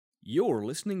You're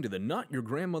listening to the Not Your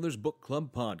Grandmother's Book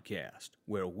Club podcast,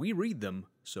 where we read them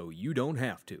so you don't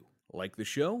have to. Like the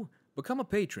show? Become a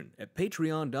patron at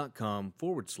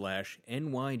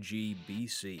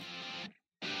patreon.com/NYGBC.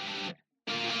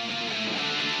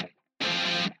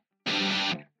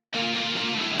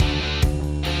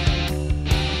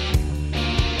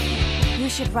 You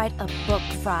should write a book,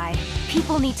 Fry.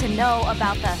 People need to know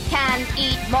about the can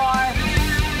eat more.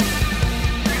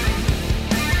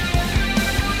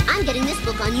 I'm getting this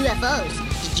book on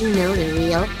UFOs. Did you know they're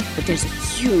real? But there's a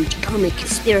huge government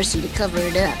conspiracy to cover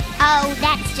it up. Oh,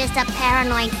 that's just a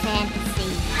paranoid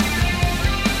fantasy.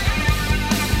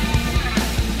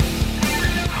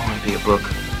 I want to be a book.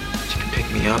 You can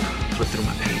pick me up, flip through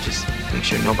my pages, make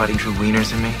sure nobody drew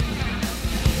wieners in me.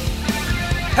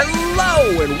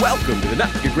 Hello and welcome to the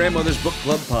Not Your Grandmother's Book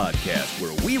Club podcast,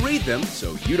 where we read them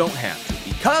so you don't have to.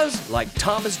 Because, like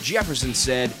Thomas Jefferson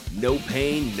said, no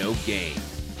pain, no gain.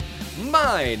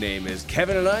 My name is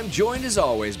Kevin, and I'm joined as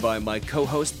always by my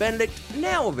co-host Benedict,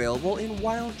 now available in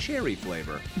wild cherry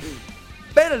flavor.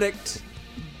 Benedict,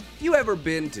 you ever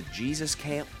been to Jesus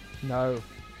Camp? No.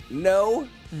 No?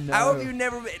 No. How have you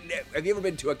never been? Have you ever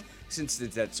been to a? Since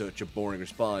that's such a boring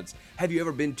response, have you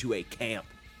ever been to a camp?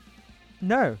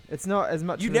 No, it's not as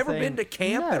much. You've of a never thing. been to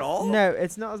camp No, at all? No,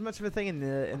 it's not as much of a thing in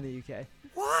the UK.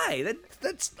 Why?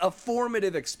 That's a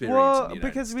formative experience. Well, in the United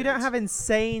because we States. don't have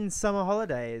insane summer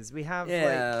holidays. We have We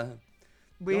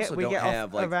also we don't get have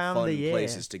off like around fun the year.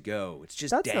 places to go. It's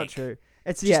just That's dank. not true.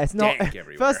 It's Just not. dank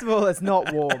everywhere. First of all, it's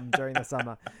not warm during the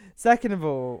summer. Second of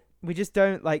all, we just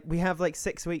don't we have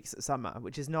 6 weeks of summer,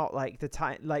 which is not the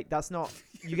time. That's not.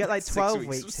 You get 12 6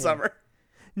 weeks of here. summer.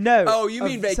 No. Oh, you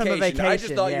of mean summer vacation? I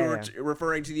just thought you were yeah.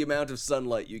 referring to the amount of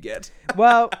sunlight you get.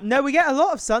 Well, no, we get a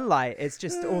lot of sunlight. It's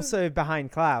just also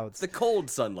behind clouds. The cold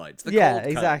sunlight. It's the Yeah, cold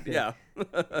kind. exactly. Yeah.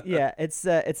 Yeah, it's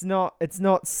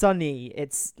not sunny.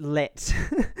 It's lit,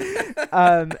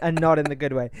 and not in the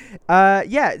good way.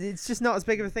 Yeah, it's just not as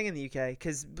big of a thing in the UK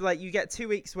because you get 2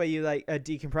 weeks where you are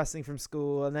decompressing from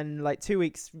school, and then 2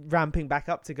 weeks ramping back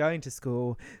up to going to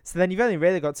school. So then you've only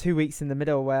really got 2 weeks in the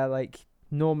middle where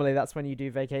normally that's when you do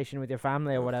vacation with your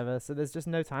family or whatever. So there's just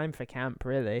no time for camp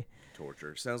really.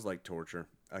 Torture. Sounds like torture.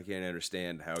 I can't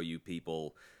understand how you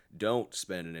people don't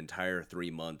spend an entire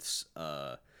 3 months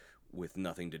with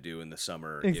nothing to do in the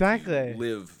summer. Exactly. If you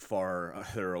live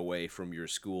farther away from your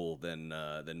school than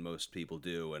most people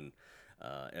do, and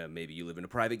maybe you live in a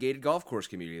private gated golf course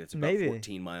community that's about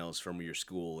 14 miles from your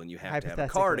school, and you have to have a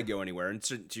car to go anywhere. And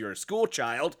since you're a school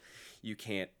child, you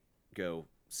can't go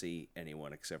see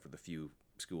anyone except for the few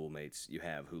schoolmates you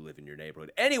have who live in your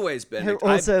neighborhood. Anyways, Benedict, Who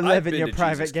also live in been your to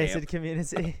private Jesus gated camp.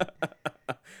 community.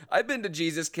 I've been to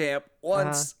Jesus Camp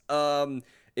once.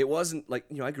 It wasn't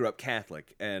I grew up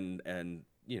Catholic, and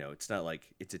it's not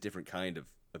like it's a different kind of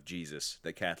Jesus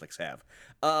that Catholics have.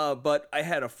 But I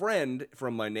had a friend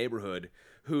from my neighborhood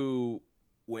who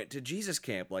went to Jesus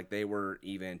Camp, like they were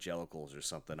evangelicals or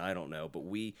something. I don't know, but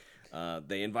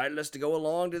they invited us to go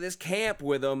along to this camp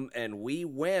with them, and we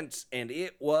went, and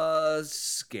it was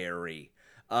scary.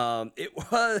 It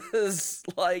was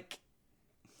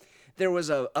there was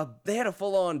they had a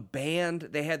full-on band.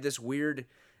 They had this weird,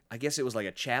 I guess it was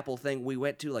a chapel thing we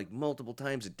went to multiple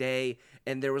times a day,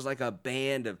 and there was a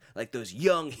band of those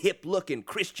young hip-looking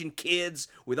Christian kids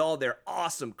with all their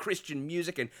awesome Christian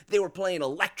music, and they were playing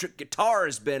electric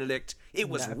guitars, Benedict. It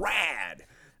was rad.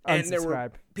 And there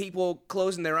were people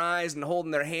closing their eyes and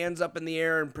holding their hands up in the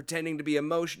air and pretending to be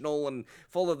emotional and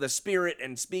full of the spirit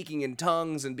and speaking in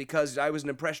tongues. And because I was an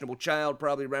impressionable child,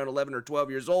 probably around 11 or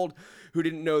 12 years old, who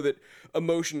didn't know that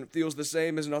emotion feels the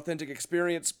same as an authentic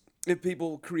experience if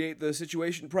people create the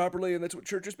situation properly, and that's what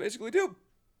churches basically do,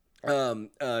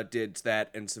 did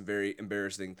that and some very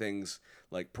embarrassing things,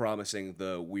 like promising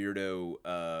the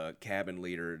weirdo cabin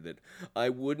leader that I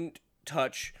wouldn't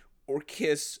touch or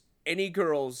kiss any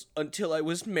girls until I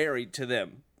was married to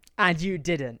them. And you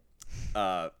didn't.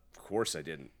 Of course I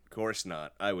didn't. Of course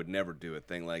not. I would never do a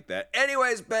thing like that.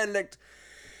 Anyways, Benedict,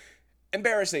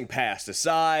 embarrassing past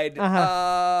aside.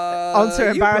 On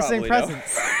to embarrassing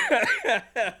presents.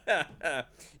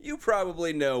 You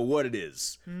probably know what it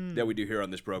is that we do here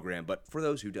on this program, but for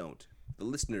those who don't, the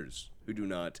listeners who do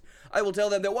not, I will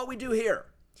tell them that what we do here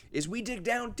is we dig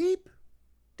down deep.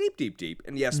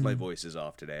 And yes, my voice is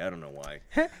off today. I don't know why.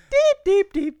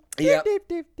 Deep. Yeah.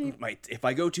 Deep. If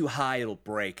I go too high, it'll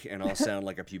break, and I'll sound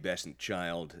like a pubescent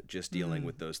child just dealing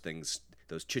with those things,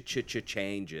 those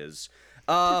changes.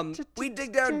 We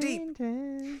dig down deep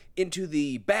into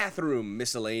the bathroom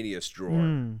miscellaneous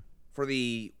drawer for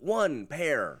the one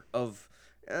pair of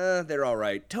they're all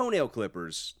right. Toenail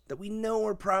clippers that we know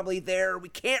are probably there. We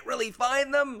can't really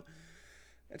find them.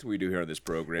 That's what we do here on this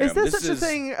program. Is there such a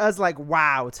thing as like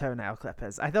wow toenail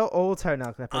clippers? I thought all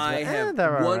toenail clippers were, I have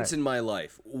they're once in my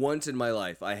life,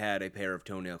 I had a pair of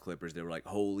toenail clippers that were like,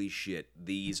 holy shit,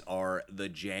 these are the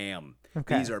jam.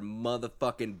 Okay. These are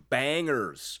motherfucking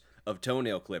bangers of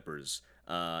toenail clippers.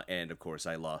 And of course,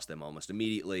 I lost them almost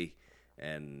immediately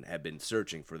and have been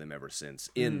searching for them ever since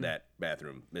in that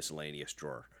bathroom miscellaneous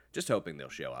drawer. Just hoping they'll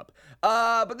show up.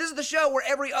 But this is the show where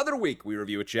every other week we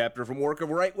review a chapter from work of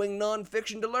right-wing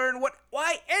nonfiction to learn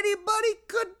why anybody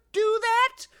could do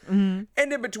that. And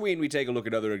in between, we take a look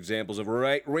at other examples of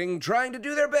right-wing trying to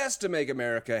do their best to make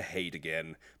America hate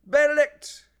again.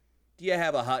 Benedict, do you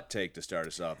have a hot take to start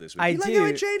us off this week? I you like do. how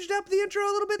I changed up the intro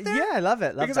a little bit there? Yeah, I love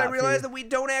it. Because I realized that we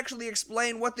don't actually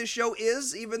explain what this show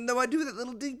is, even though I do that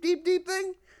little deep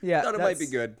thing. Yeah, thought it might be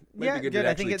good. Might be good to I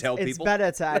actually think tell it's people.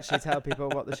 better to actually tell people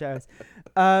what the show is.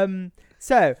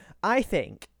 So I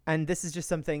think, and this is just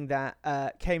something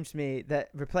that came to me that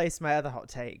replaced my other hot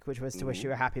take, which was to wish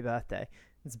you a happy birthday.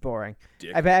 It's boring.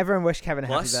 Dick. I bet everyone wished Kevin a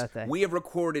Plus, happy birthday. we have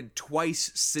recorded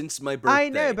twice since my birthday. I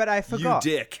know, but I forgot.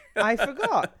 You dick. I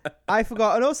forgot.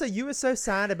 And also, you were so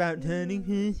sad about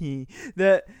turning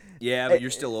that. Yeah, but you're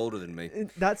still older than me.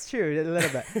 That's true, a little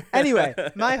bit. Anyway,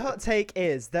 my hot take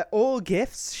is that all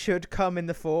gifts should come in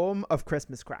the form of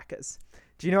Christmas crackers.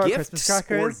 Do you know what a Christmas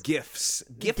cracker or is? Gifts?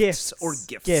 Gifts or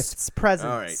gifts? Gifts.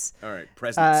 Presents. All right.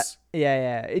 Presents.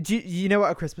 Yeah. Do you know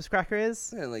what a Christmas cracker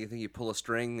is? Yeah, like I think you pull a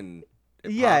string and it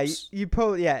Yeah, pops. you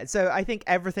pull. Yeah, so I think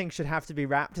everything should have to be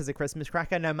wrapped as a Christmas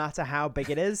cracker, no matter how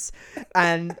big it is.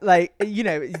 And like,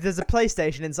 there's a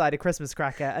PlayStation inside a Christmas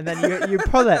cracker, and then you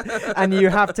pull it, and you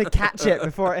have to catch it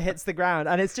before it hits the ground.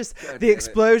 And it's just the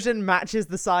explosion matches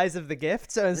the size of the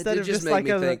gift. So instead of just like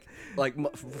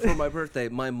for my birthday,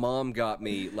 my mom got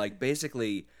me like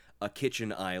basically a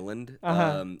kitchen island,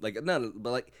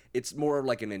 but it's more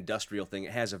like an industrial thing.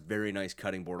 It has a very nice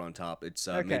cutting board on top. It's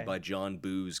made by John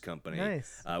Boo's company,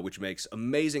 Nice. Which makes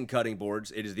amazing cutting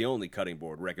boards. It is the only cutting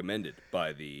board recommended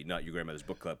by the Not Your Grandmother's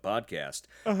Book Club podcast.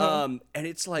 And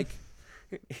it's like,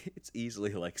 it's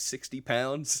easily like 60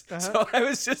 pounds. So I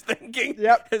was just thinking,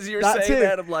 as you were saying too.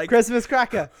 that, I'm like, Christmas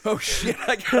cracker. oh shit,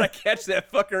 I gotta catch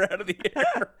that fucker out of the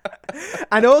air.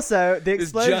 And also, the This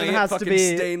explosion giant has to fucking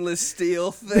be stainless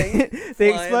steel thing. the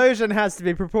flying. explosion has to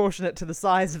be proportionate to the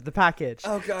size of the package.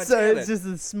 Oh, God So damn it's it. just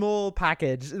a small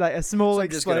package, like a small I'm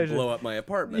just gonna explosion. blow up my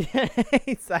apartment. Yeah,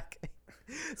 exactly.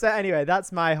 So anyway,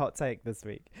 that's my hot take this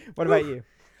week. What about you?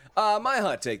 My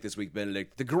hot take this week,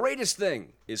 Benedict. The greatest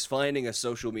thing is finding a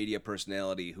social media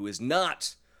personality who is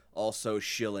not also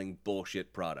shilling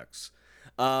bullshit products.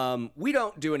 We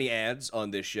don't do any ads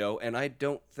on this show, and I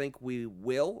don't think we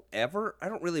will ever. I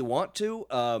don't really want to.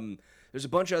 There's a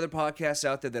bunch of other podcasts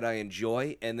out there that I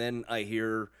enjoy, and then I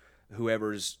hear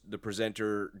whoever's the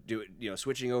presenter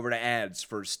switching over to ads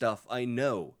for stuff I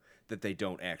know that they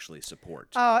don't actually support.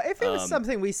 If it was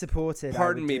something we supported,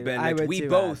 Pardon me, Benedict. We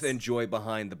both ads. enjoy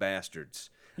Behind the Bastards.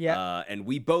 Yeah. And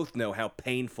we both know how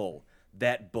painful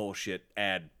that bullshit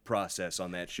ad process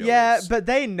on that show Yeah, is. but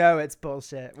they know it's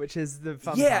bullshit, which is the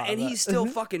fun Yeah, part and of he it. still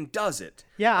fucking does it.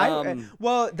 Yeah,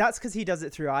 well, that's because he does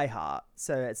it through iHeart,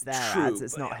 so it's their True. ads,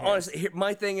 it's not his. Honestly,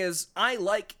 my thing is, I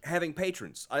like having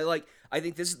patrons. I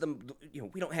think this is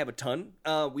we don't have a ton.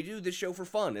 We do this show for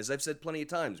fun, as I've said plenty of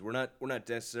times. We're not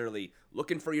necessarily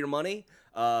looking for your money,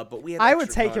 but we have. I would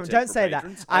extra take your. content Don't for say that.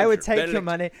 patrons. I Oh, would sure. take your Benedict-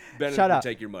 money. Benedict Shut would up.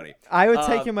 take your money. I would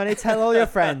take your money. Tell all your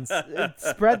friends.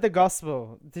 Spread the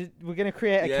gospel. We're gonna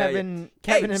create a Kevin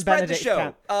Hey, and spread Benedict the show.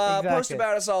 camp. Post Exactly.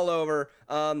 about us all over.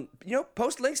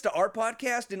 Post links to our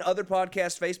podcast and other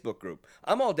podcast Facebook group.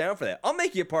 I'm all down for that. I'll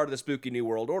make you a part of the Spooky New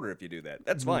World Order if you do that.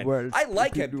 That's fine. I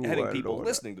like having people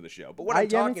listening to the show. But what I'm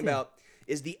talking about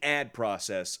is the ad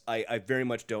process. I very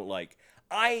much don't like.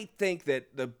 I think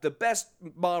that the best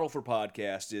model for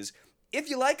podcast is if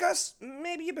you like us,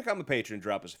 maybe you become a patron and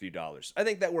drop us a few dollars. I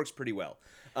think that works pretty well.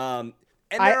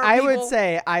 And I would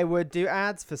say I would do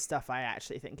ads for stuff I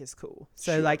actually think is cool.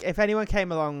 So Sure. like if anyone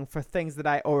came along for things that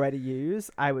I already use,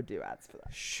 I would do ads for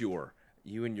that. Sure.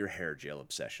 You and your hair gel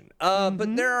obsession.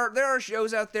 But there are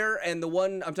shows out there, and the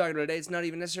one I'm talking about today is not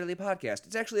even necessarily a podcast.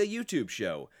 It's actually a YouTube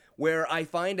show where I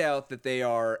find out that they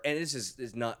are, and this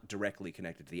is not directly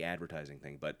connected to the advertising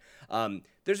thing, but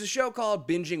there's a show called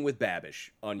Binging with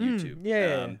Babish on YouTube.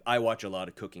 yeah. I watch a lot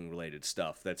of cooking-related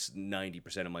stuff. That's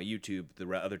 90% of my YouTube. The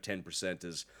other 10%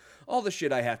 is all the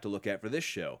shit I have to look at for this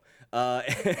show.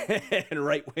 And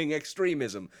right-wing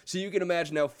extremism. So you can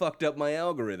imagine how fucked up my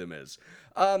algorithm is.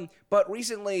 But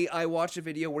recently, I watched a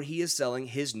video where he is selling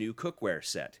his new cookware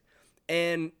set.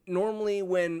 And normally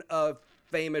when a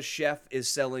famous chef is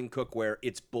selling cookware,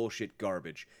 it's bullshit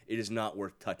garbage. It is not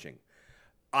worth touching.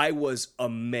 I was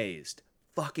amazed,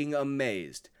 fucking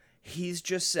amazed. He's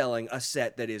just selling a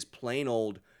set that is plain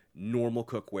old, normal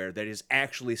cookware that is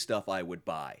actually stuff I would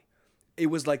buy. It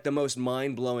was like the most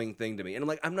mind-blowing thing to me. And I'm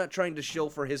like, I'm not trying to shill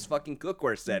for his fucking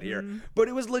cookware set here. But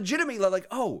it was legitimately like,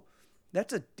 oh,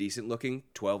 that's a decent-looking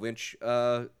 12-inch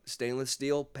stainless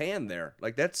steel pan there.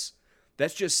 Like, that's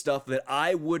just stuff that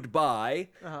I would buy.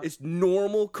 It's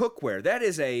normal cookware. That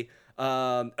is a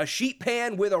sheet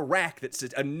pan with a rack that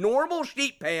sits. A normal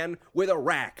sheet pan with a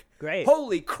rack. Great.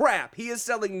 Holy crap. He is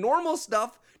selling normal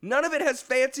stuff. None of it has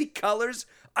fancy colors.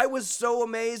 I was so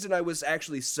amazed, and I was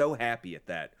actually so happy at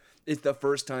that. It's the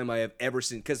first time I have ever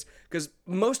seen, because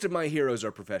most of my heroes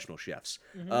are professional chefs.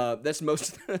 That's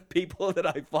most of the people that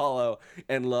I follow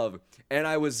and love. And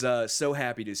I was so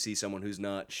happy to see someone who's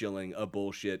not shilling a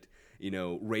bullshit,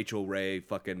 Rachel Ray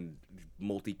fucking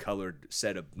multicolored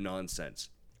set of nonsense.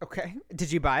 Okay.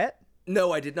 Did you buy it?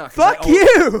 No, I did not. Fuck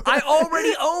you! I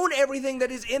already own everything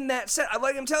that is in that set.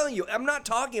 Like I'm telling you, I'm not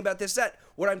talking about this set.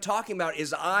 What I'm talking about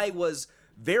is I was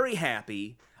very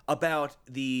happy about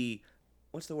the...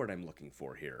 What's the word I'm looking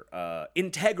for here?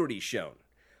 Integrity shown.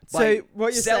 So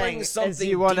what you're saying is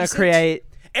you want to create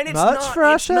merch for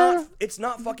our show? It's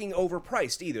not fucking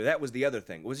overpriced either. That was the other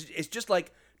thing. It's just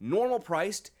like normal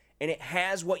priced, and it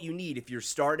has what you need if you're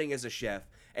starting as a chef,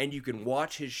 and you can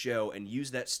watch his show and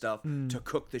use that stuff to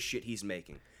cook the shit he's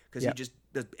making. Because he just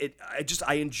does it.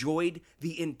 I enjoyed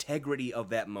the integrity of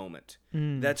that moment.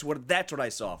 That's what I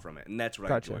saw from it, and that's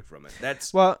what I enjoyed from it.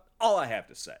 That's all I have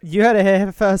to say. You heard it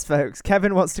here first, folks.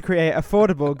 Kevin wants to create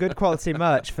affordable, good quality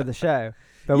merch for the show,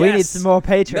 but we need some more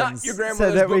patrons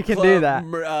so that we can do that.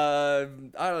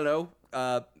 I don't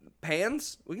know.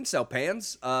 Pans? We can sell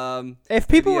pans. If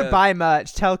people would buy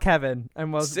merch, tell Kevin,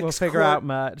 and we'll figure out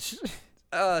merch.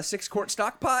 6-quart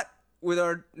stock pot with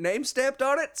our name stamped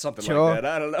on it, something like that.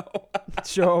 I don't know.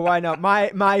 Sure, why not?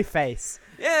 My face.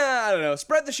 Yeah, I don't know.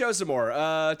 Spread the show some more.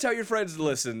 Tell your friends to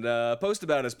listen. Post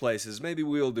about us places. Maybe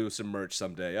we'll do some merch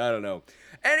someday. I don't know.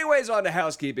 Anyways, on to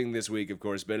housekeeping this week, of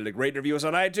course. Benedict, rate and review us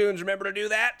on iTunes. Remember to do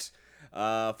that.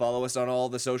 Follow us on all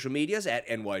the social medias at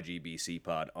NYGBC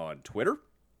Pod on Twitter.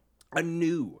 A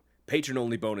new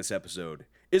patron-only bonus episode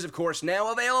is, of course,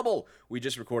 now available. We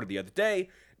just recorded the other day,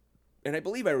 and I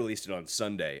believe I released it on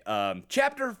Sunday.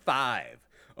 Chapter 5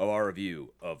 of our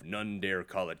review of None Dare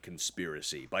Call It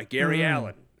Conspiracy by Gary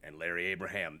Allen and Larry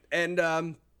Abraham.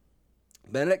 And,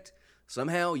 Benedict,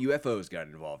 somehow UFOs got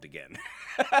involved again.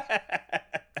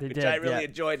 Which I really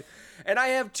enjoyed. And I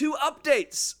have 2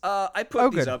 updates. I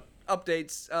put these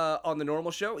updates on the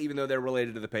normal show, even though they're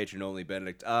related to the patron-only,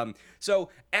 Benedict. So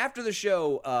after the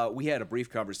show, we had a brief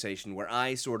conversation where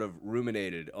I sort of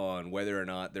ruminated on whether or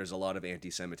not there's a lot of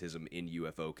anti-Semitism in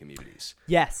UFO communities.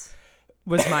 Yes,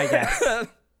 was my guess.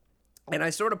 And I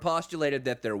sort of postulated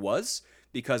that there was,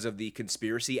 because of the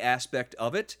conspiracy aspect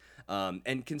of it.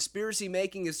 And conspiracy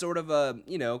making is sort of a,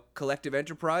 collective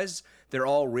enterprise. They're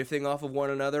all riffing off of one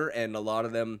another, and a lot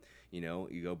of them...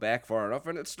 you go back far enough,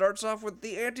 and it starts off with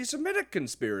the anti-Semitic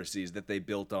conspiracies that they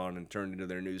built on and turned into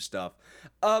their new stuff.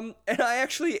 And I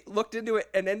actually looked into it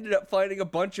and ended up finding a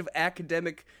bunch of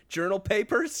academic journal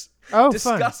papers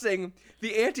discussing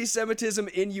the anti-Semitism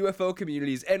in UFO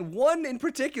communities, and one in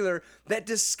particular that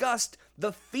discussed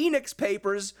the Phoenix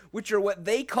Papers, which are what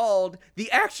they called the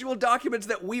actual documents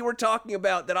that we were talking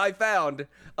about that I found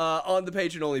on the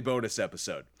patron-only bonus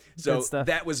episode. So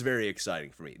that was very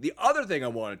exciting for me. The other thing I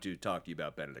wanted to talk to you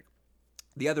about, Benedict,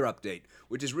 the other update,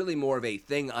 which is really more of a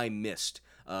thing I missed,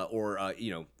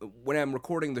 when I'm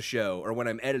recording the show or when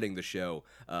I'm editing the show,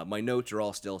 my notes are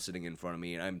all still sitting in front of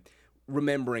me, and I'm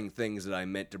remembering things that I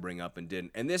meant to bring up and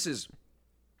didn't. And this is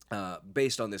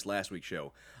based on this last week's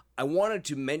show. I wanted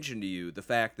to mention to you the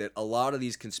fact that a lot of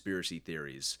these conspiracy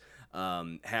theories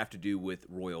have to do with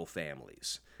royal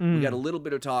families. We got a little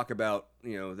bit of talk about,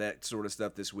 that sort of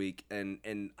stuff this week,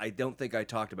 and I don't think I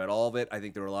talked about all of it. I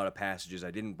think there were a lot of passages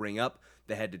I didn't bring up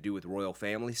that had to do with royal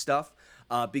family stuff,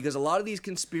 because a lot of these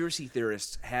conspiracy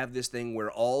theorists have this thing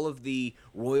where all of the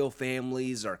royal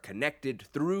families are connected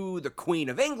through the Queen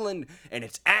of England, and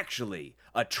it's actually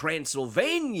a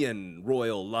Transylvanian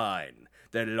royal line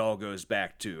that it all goes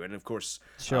back to. And of course,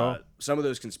 some of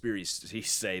those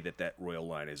conspiracies say that royal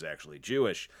line is actually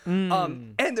Jewish.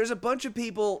 And there's a bunch of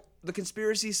people, the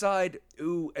conspiracy side,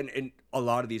 and a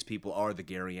lot of these people are the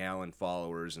Gary Allen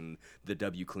followers and the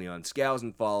W. Cleon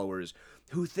Skousen followers,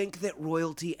 who think that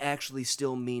royalty actually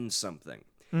still means something.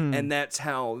 And that's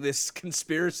how this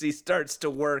conspiracy starts to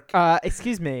work.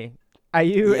 Excuse me. Are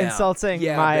you insulting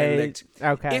my... Benedict.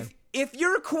 Okay. if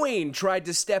your queen tried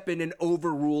to step in and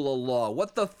overrule a law,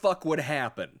 what the fuck would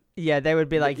happen? Yeah, they would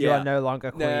be like, you are no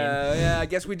longer queen. Yeah, I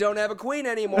guess we don't have a queen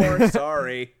anymore.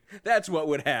 Sorry. That's what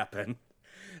would happen.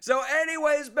 So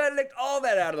anyways, Benedict, all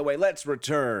that out of the way, let's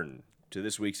return to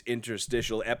this week's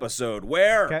interstitial episode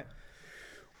where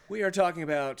we are talking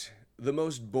about the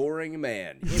most boring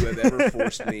man you have ever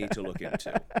forced me to look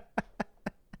into.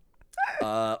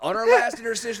 On our last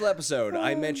interstitial episode,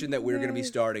 I mentioned that we were going to be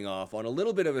starting off on a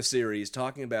little bit of a series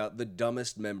talking about the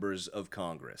dumbest members of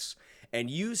Congress. And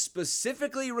you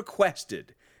specifically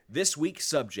requested this week's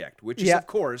subject, which is, of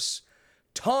course,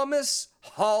 Thomas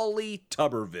Hawley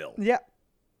Tuberville. Yep.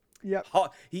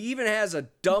 He even has a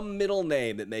dumb middle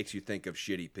name that makes you think of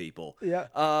shitty people. Yeah.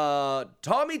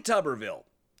 Tommy Tuberville,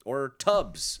 or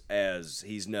Tubbs, as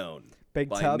he's known by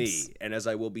Tubbs. me, and as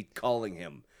I will be calling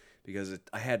him, because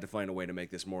I had to find a way to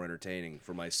make this more entertaining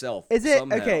for myself. Is it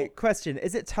somehow. okay? Question: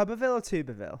 is it Tuberville or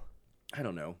Tuberville? I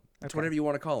don't know. It's whatever you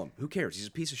want to call him. Who cares? He's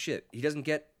a piece of shit. He doesn't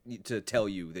get to tell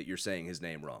you that you're saying his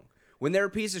name wrong. When they're a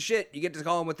piece of shit, you get to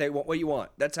call them what you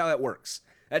want. That's how that works.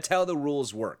 That's how the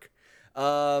rules work.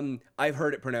 I've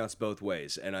heard it pronounced both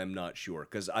ways, and I'm not sure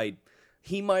because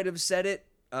he might have said it.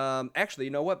 Actually,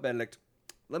 you know what, Benedict?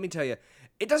 Let me tell you,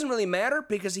 it doesn't really matter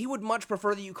because he would much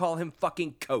prefer that you call him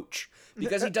fucking Coach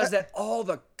because he does that all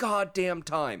the goddamn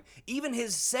time. Even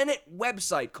his Senate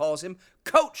website calls him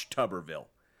Coach Tuberville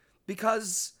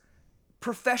because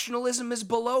professionalism is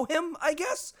below him, I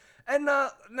guess. And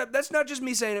that's not just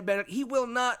me saying it, Benedict. He will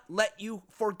not let you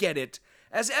forget it,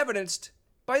 as evidenced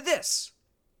by this.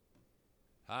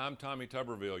 Hi, I'm Tommy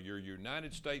Tuberville, your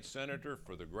United States Senator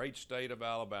for the great state of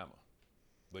Alabama.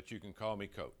 But you can call me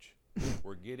Coach.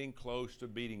 We're getting close to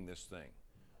beating this thing.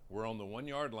 We're on the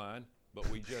 1-yard line, but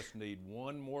we just need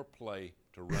one more play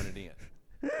to run it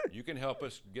in. You can help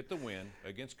us get the win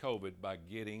against COVID by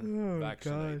getting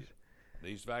vaccinated.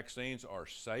 These vaccines are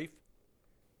safe.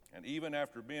 And even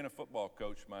after being a football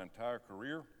coach my entire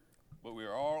career, but we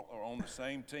all are on the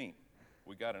same team.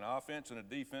 We got an offense and a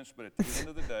defense, but at the end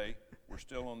of the day, we're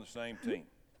still on the same team.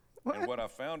 And what I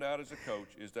found out as a coach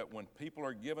is that when people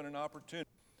are given an opportunity,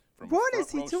 what is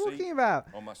he talking about?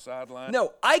 On my sideline.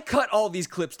 No, I cut all these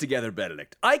clips together,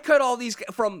 Benedict. I cut all these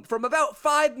from about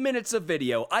 5 minutes of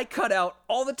video. I cut out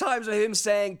all the times of him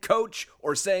saying coach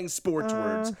or saying sports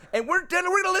words, and we're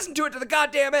gonna listen to it to the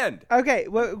goddamn end. Okay,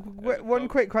 well, one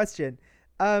quick question.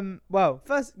 Well,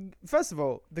 first of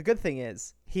all, the good thing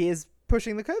is he is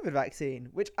pushing the COVID vaccine,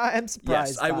 which I am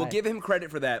surprised. Yes, I will give him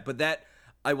credit for that, but that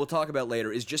I will talk about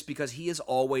later is just because he is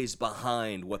always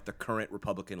behind what the current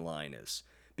Republican line is.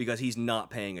 Because he's not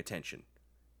paying attention.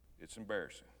 It's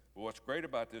embarrassing. But what's great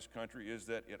about this country is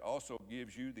that it also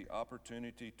gives you the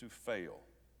opportunity to fail.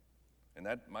 And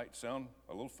that might sound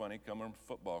a little funny coming from a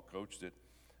football coach that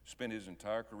spent his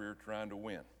entire career trying to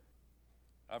win.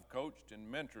 I've coached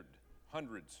and mentored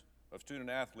hundreds of student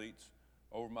athletes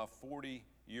over my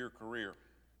 40-year career.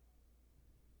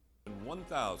 And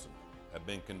 1,000 have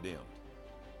been condemned.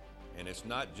 And it's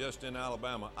not just in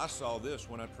Alabama. I saw this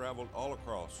when I traveled all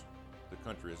across the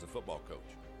country as a football coach.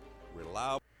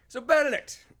 Reliable. So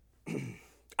Benedict,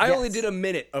 I only did a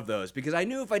minute of those because I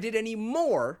knew if I did any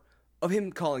more of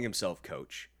him calling himself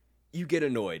coach, you get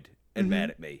annoyed and mad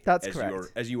at me. That's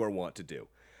correct. As you are wont to do.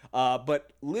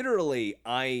 But literally,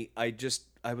 I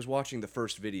was watching the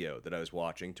first video that I was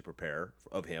watching to prepare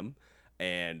of him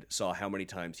and saw how many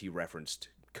times he referenced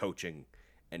coaching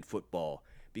and football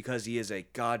because he is a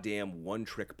goddamn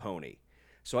one-trick pony.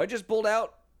 So I just pulled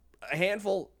out a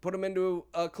handful, put them into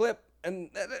a clip, and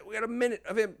we got a minute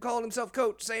of him calling himself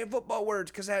coach, saying football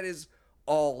words, because that is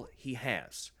all he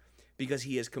has. Because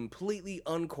he is completely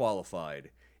unqualified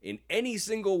in any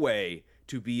single way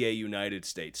to be a United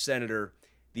States Senator.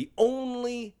 The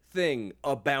only thing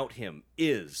about him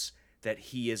is that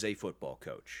he is a football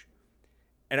coach.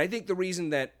 And I think the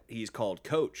reason that he's called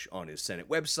coach on his Senate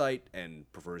website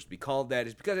and prefers to be called that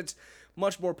is because it's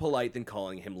much more polite than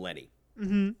calling him Lenny.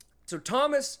 Mm-hmm. So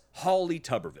Thomas Hawley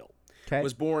Tuberville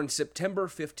was born September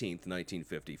 15th,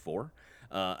 1954.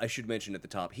 I should mention at the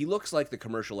top, he looks like the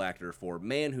commercial actor for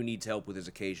man who needs help with his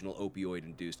occasional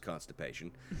opioid-induced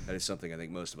constipation. That is something I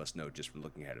think most of us know just from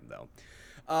looking at him, though.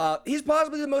 He's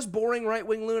possibly the most boring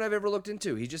right-wing loon I've ever looked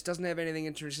into. He just doesn't have anything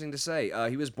interesting to say.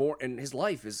 He was born, and his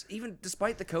life is, even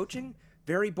despite the coaching,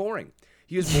 very boring.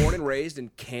 He was born and raised in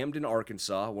Camden,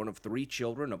 Arkansas, one of 3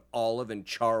 children of Olive and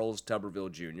Charles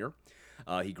Tuberville Jr.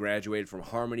 He graduated from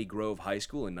Harmony Grove High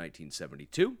School in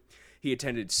 1972. He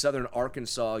attended Southern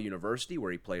Arkansas University,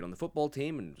 where he played on the football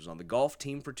team and was on the golf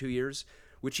team for 2 years,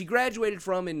 which he graduated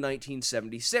from in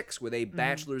 1976 with a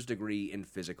bachelor's degree in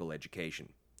physical education.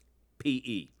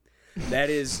 PE. That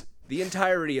is the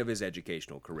entirety of his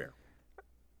educational career.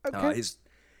 Okay.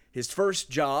 His first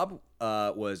job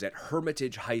was at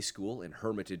Hermitage High School in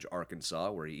Hermitage,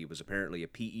 Arkansas, where he was apparently a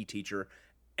PE teacher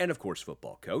and, of course,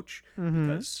 football coach,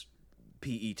 because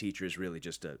PE teacher is really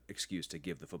just an excuse to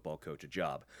give the football coach a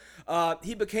job.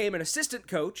 He became an assistant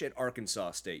coach at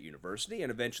Arkansas State University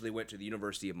and eventually went to the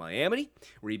University of Miami,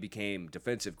 where he became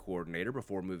defensive coordinator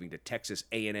before moving to Texas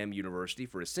A&M University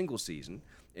for a single season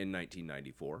in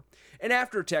 1994. And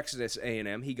after Texas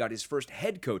A&M, he got his first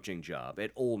head coaching job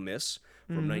at Ole Miss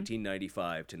from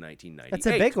 1995 to 1998. That's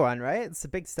a big one, right? It's a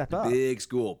big step up. Big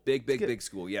school. Big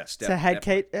school. Yes.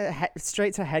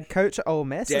 Straight to head coach at Ole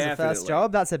Miss as a first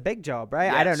job. That's a big job, right?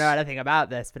 Yes. I don't know anything about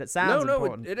this, but it sounds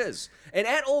important. No, it is. And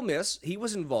at Ole Miss, he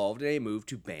was involved in a move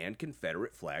to ban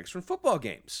Confederate flags from football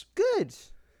games. Good.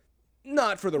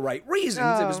 Not for the right reasons.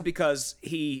 Oh. It was because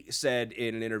he said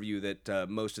in an interview that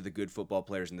most of the good football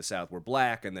players in the South were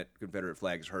black and that Confederate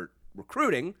flags hurt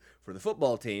recruiting for the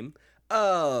football team.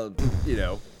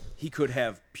 He could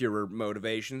have purer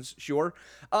motivations, sure.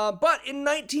 But in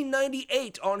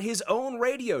 1998, on his own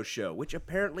radio show, which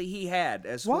apparently he had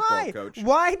as football coach.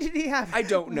 Why did he have? I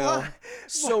don't know.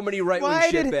 So many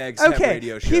right-wing shitbags have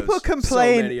radio shows. People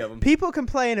complain. So many of them. People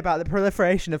complain about the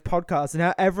proliferation of podcasts and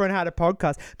how everyone had a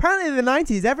podcast. Apparently, in the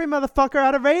 90s, every motherfucker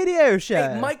had a radio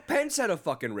show. Hey, Mike Pence had a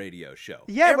fucking radio show.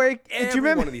 Yeah, do you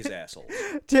remember one of these assholes?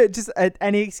 Just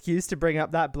any excuse to bring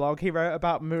up that blog he wrote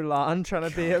about Mulan trying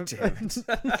to be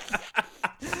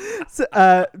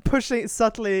pushing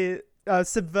subtly,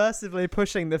 subversively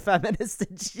pushing the feminist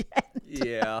agenda.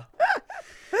 Yeah.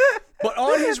 But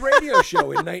on his radio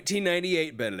show in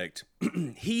 1998, Benedict,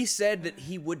 he said that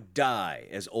he would die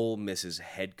as Ole Miss's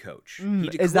head coach. He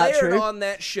declared is that true? On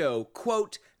that show,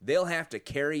 quote, "They'll have to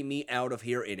carry me out of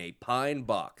here in a pine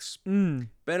box."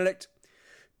 Benedict,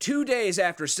 2 days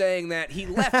after saying that, he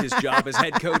left his job as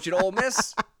head coach at Ole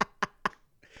Miss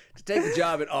to take a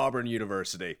job at Auburn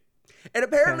University. And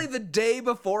apparently the day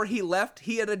before he left,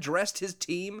 he had addressed his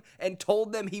team and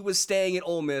told them he was staying at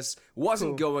Ole Miss,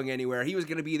 wasn't going anywhere. He was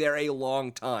going to be there a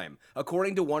long time,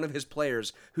 according to one of his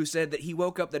players who said that he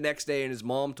woke up the next day and his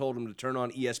mom told him to turn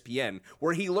on ESPN,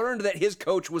 where he learned that his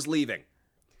coach was leaving.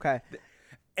 Okay.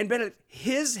 And Benedict,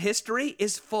 his history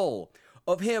is full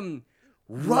of him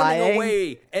running Lying.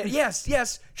 away. And yes,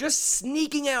 just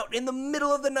sneaking out in the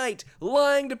middle of the night,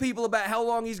 lying to people about how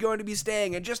long he's going to be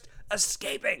staying and just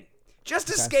escaping.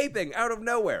 Escaping out of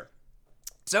nowhere.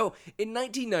 So, in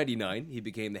 1999, he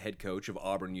became the head coach of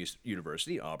Auburn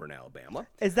University, Auburn, Alabama.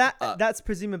 Is that that's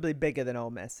presumably bigger than Ole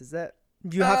Miss? Is it?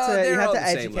 You have to. They're You have on to the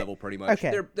educate. same level, pretty much.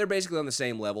 Okay. They're basically on the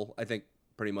same level, I think,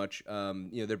 pretty much.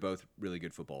 They're both really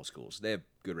good football schools. They have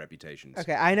good reputations.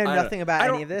 Okay, I know nothing about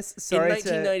any of this. Sorry. In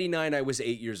 1999, I was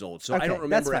 8 years old, so I Okay, don't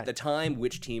remember that's at the time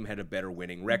which team had a better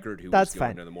winning record, who That's was going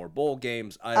fine. to the more bowl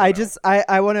games. I don't know.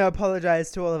 I want to apologize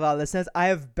to all of our listeners. I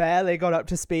have barely got up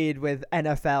to speed with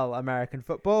NFL American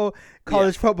football.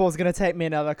 College football is going to take me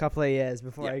another couple of years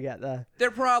before I get there. They're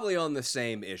probably on the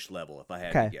same-ish level, if I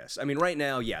had to Okay. guess. I mean, right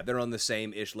now, they're on the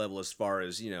same-ish level as far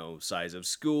as, size of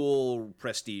school,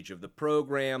 prestige of the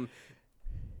program.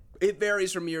 It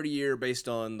varies from year to year based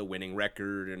on the winning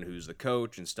record and who's the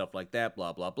coach and stuff like that,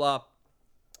 blah, blah, blah.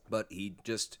 But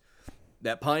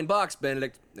that pine box,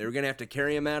 Benedict, they were going to have to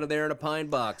carry him out of there in a pine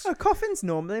box. A coffin's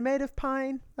normally made of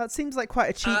pine. That seems like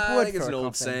quite a cheap wood I think it's for an a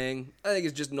old coffin. saying. I think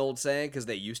it's just an old saying because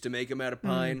they used to make them out of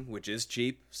pine, which is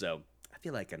cheap. So I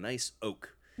feel like a nice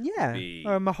oak. Yeah, Be-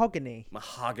 or mahogany.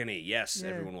 Mahogany, yes,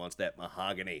 everyone wants that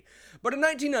mahogany. But in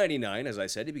 1999, as I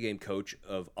said, he became coach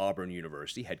of Auburn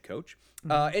University, head coach.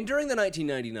 And during the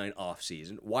 1999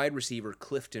 offseason, wide receiver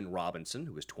Clifton Robinson,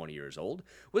 who was 20 years old,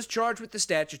 was charged with the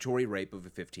statutory rape of a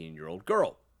 15-year-old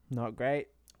girl, Not great.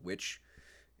 which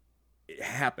it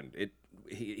happened.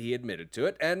 He admitted to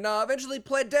it and eventually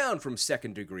pled down from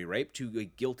second-degree rape to a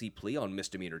guilty plea on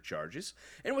misdemeanor charges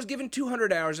and was given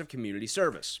 200 hours of community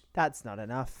service. That's not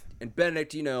enough. And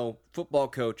Benedict, football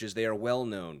coaches, they are well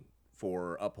known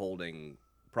for upholding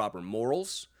proper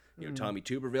morals. Tommy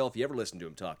Tuberville, if you ever listen to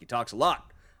him talk, he talks a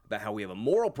lot about how we have a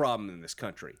moral problem in this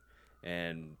country.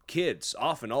 And kids,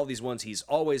 often all these ones he's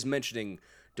always mentioning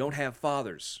don't have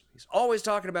fathers. He's always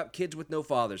talking about kids with no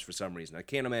fathers for some reason. I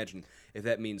can't imagine if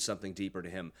that means something deeper to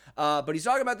him. But he's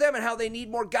talking about them and how they need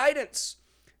more guidance.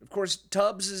 Of course,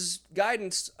 Tubbs'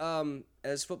 guidance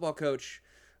as football coach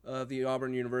of the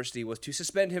Auburn University was to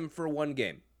suspend him for one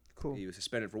game. Cool. He was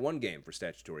suspended for one game for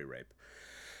statutory rape.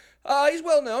 He's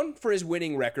well known for his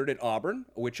winning record at Auburn,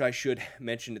 which I should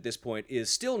mention at this point is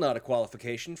still not a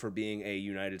qualification for being a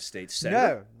United States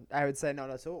Senator. No, I would say not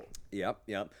at all. Yep.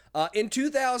 In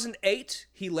 2008,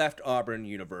 he left Auburn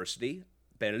University,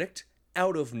 Benedict,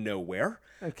 out of nowhere.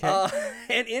 Okay.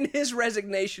 And in his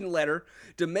resignation letter,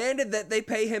 demanded that they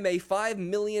pay him a $5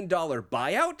 million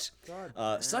buyout.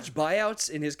 Such buyouts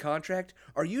in his contract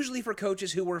are usually for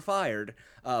coaches who were fired,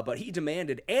 but he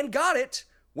demanded and got it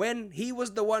when he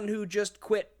was the one who just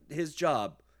quit his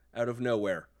job out of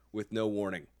nowhere with no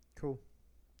warning. Cool.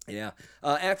 Yeah.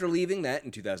 After leaving that in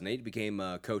 2008, he became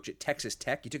a coach at Texas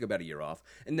Tech. He took about a year off,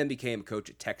 and then became a coach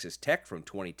at Texas Tech from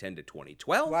 2010 to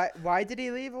 2012. Why did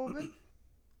he leave Auburn?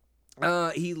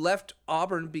 He left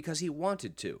Auburn because he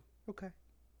wanted to. Okay.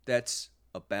 That's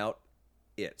about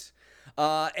it.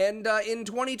 And in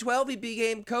 2012, he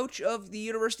became coach of the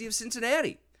University of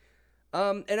Cincinnati.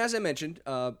 And as I mentioned,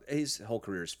 his whole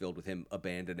career is filled with him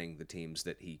abandoning the teams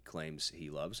that he claims he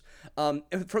loves.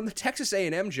 From the Texas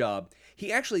A&M job,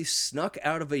 he actually snuck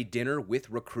out of a dinner with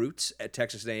recruits at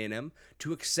Texas A&M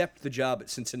to accept the job at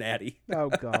Cincinnati. Oh,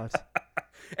 God.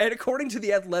 And according to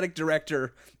the athletic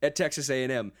director at Texas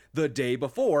A&M, the day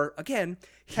before, again,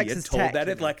 he Texas had told Tech, that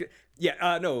you mean?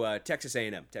 Texas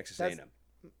A&M. Texas A&M.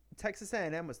 Texas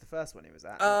A&M was the first one he was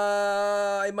at.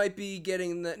 I might be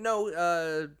getting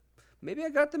the maybe I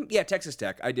got them. Yeah, Texas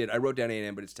Tech. I did. I wrote down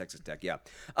A&M, but it's Texas Tech. Yeah.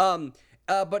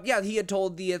 But yeah, he had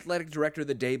told the athletic director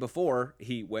the day before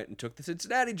he went and took the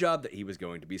Cincinnati job that he was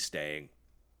going to be staying.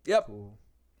 Yep. Cool.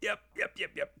 Yep. He's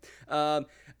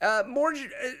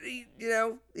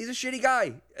a shitty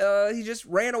guy. He just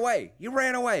ran away. He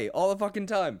ran away all the fucking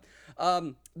time.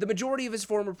 The majority of his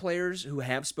former players who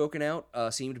have spoken out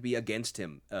seem to be against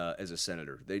him as a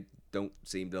senator. They don't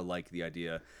seem to like the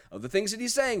idea of the things that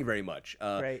he's saying very much.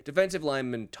 Right. Defensive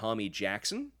lineman Tommy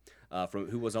Jackson,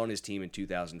 who was on his team in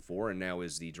 2004 and now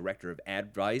is the director of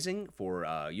advising for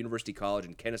University College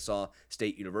and Kennesaw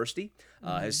State University,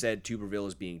 has said Tuberville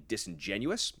is being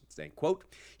disingenuous, saying, quote,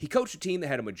 "He coached a team that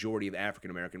had a majority of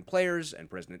African-American players, and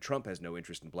President Trump has no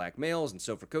interest in black males, and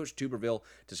so for Coach Tuberville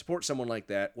to support someone like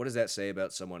that, what does that say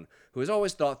about someone who has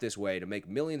always thought this way, to make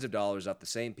millions of dollars off the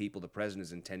same people the president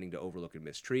is intending to overlook and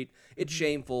mistreat? It's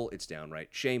shameful. It's downright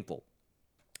shameful."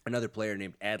 Another player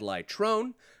named Adlai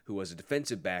Trone, who was a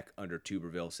defensive back under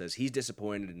Tuberville, says he's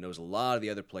disappointed and knows a lot of the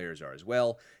other players are as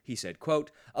well. He said, quote,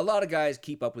 "A lot of guys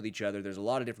keep up with each other. There's a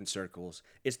lot of different circles.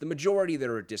 It's the majority that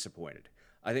are disappointed.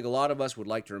 I think a lot of us would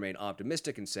like to remain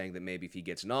optimistic in saying that maybe if he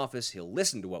gets in office, he'll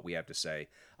listen to what we have to say.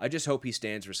 I just hope he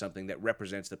stands for something that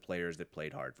represents the players that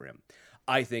played hard for him."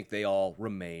 I think they all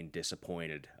remain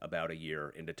disappointed about a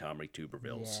year into Tommy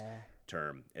Tuberville's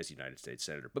term as United States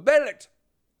Senator. But Benedict,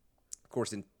 of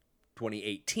course, in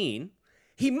 2018,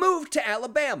 he moved to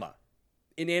Alabama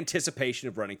in anticipation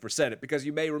of running for Senate, because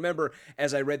you may remember,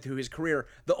 as I read through his career,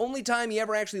 the only time he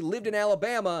ever actually lived in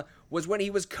Alabama was when he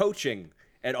was coaching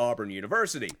at Auburn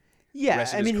University. Yeah, the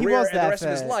rest of his he career was and there the rest of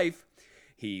his for- life.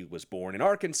 He was born in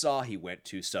Arkansas. He went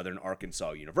to Southern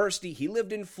Arkansas University. He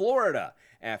lived in Florida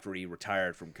after he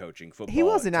retired from coaching football. He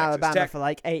was at in Texas Alabama Tech. for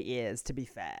like 8 years, to be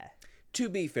fair. To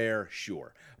be fair,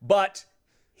 sure. But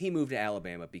he moved to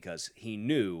Alabama because he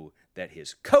knew that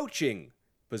his coaching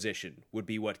position would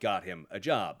be what got him a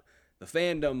job. The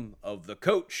fandom of the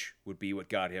coach would be what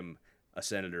got him a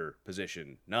senator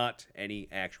position, not any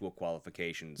actual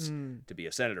qualifications to be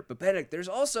a senator. But Benedict, there's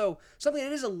also something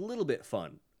that is a little bit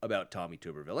fun about Tommy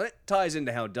Tuberville, and it ties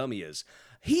into how dumb he is.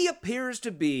 He appears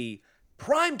to be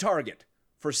prime target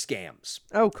for scams.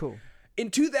 Oh, cool.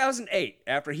 In 2008,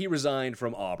 after he resigned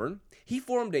from Auburn, he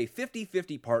formed a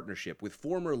 50-50 partnership with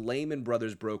former Lehman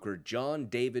Brothers broker John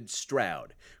David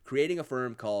Stroud, creating a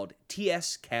firm called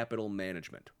TS Capital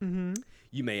Management. Mm-hmm.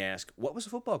 You may ask, what was a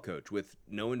football coach with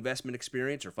no investment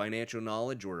experience or financial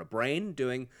knowledge or a brain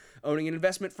owning an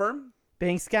investment firm?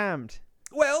 Being scammed.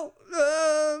 Well,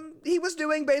 he was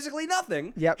doing basically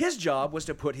nothing. Yep. His job was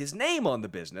to put his name on the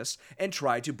business and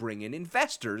try to bring in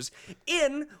investors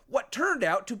in what turned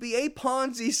out to be a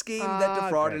Ponzi scheme that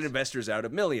defrauded good. investors out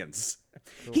of millions.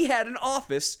 Cool. He had an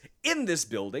office in this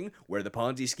building where the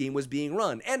Ponzi scheme was being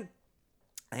run. And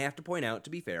I have to point out, to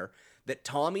be fair, that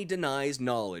Tommy denies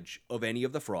knowledge of any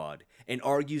of the fraud and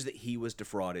argues that he was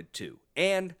defrauded too.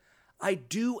 And I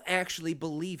do actually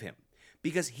believe him,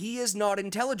 because he is not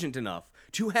intelligent enough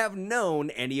to have known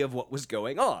any of what was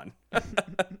going on.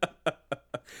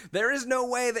 There is no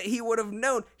way that he would have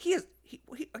known.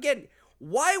 Again,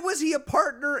 why was he a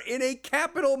partner in a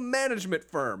capital management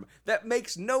firm? That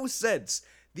makes no sense.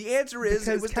 The answer is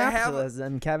Because it was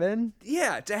capitalism, Kevin.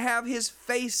 to have his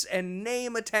face and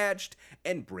name attached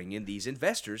and bring in these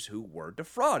investors who were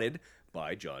defrauded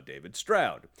by John David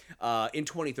Stroud. In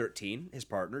 2013, his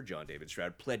partner, John David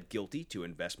Stroud, pled guilty to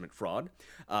investment fraud.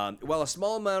 While a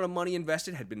small amount of money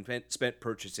invested had been spent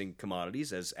purchasing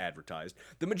commodities as advertised,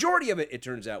 the majority of it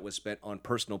turns out, was spent on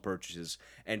personal purchases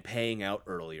and paying out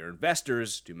earlier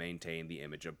investors to maintain the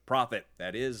image of profit.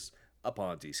 That is a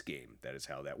Ponzi scheme. That is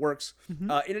how that works.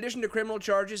 In addition to criminal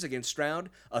charges against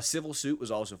Stroud, a civil suit was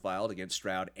also filed against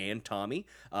Stroud and Tommy.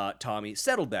 Tommy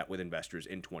settled that with investors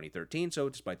in 2013, so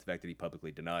despite the fact that he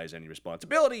publicly denies any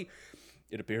responsibility,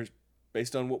 it appears,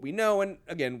 based on what we know, and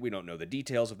again, we don't know the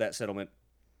details of that settlement,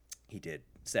 he did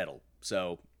settle.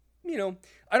 So,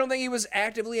 I don't think he was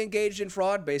actively engaged in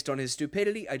fraud based on his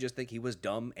stupidity. I just think he was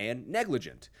dumb and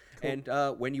negligent. Cool.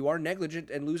 And when you are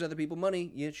negligent and lose other people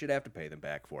money, you should have to pay them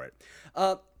back for it.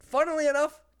 Funnily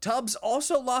enough, Tubbs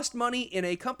also lost money in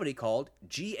a company called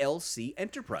GLC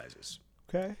Enterprises.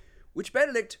 Okay. Which,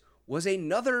 Benedict, was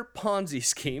another Ponzi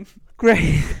scheme.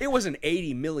 Great. It was an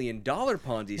 $80 million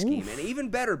Ponzi scheme. And even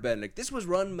better, Benedict, this was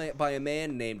run by a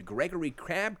man named Gregory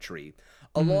Crabtree,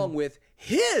 along with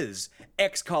his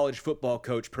ex-college football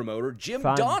coach promoter, Jim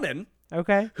Donnan,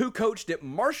 who coached at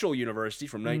Marshall University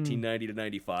from 1990 to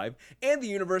 95 and the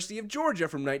University of Georgia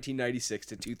from 1996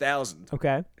 to 2000.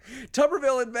 Okay.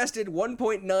 Tuberville invested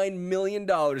 $1.9 million in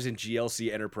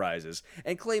GLC Enterprises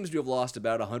and claims to have lost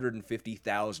about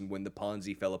 $150,000 when the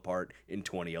Ponzi fell apart in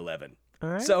 2011. All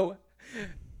right. So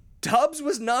Tubbs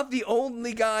was not the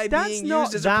only guy being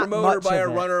used as a promoter by a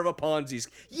runner of a Ponzi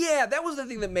scheme. Yeah, that was the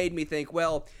thing that made me think,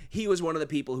 well, he was one of the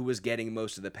people who was getting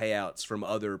most of the payouts from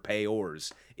other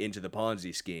payors into the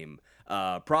Ponzi scheme.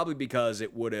 Probably because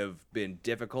it would have been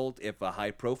difficult if a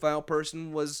high-profile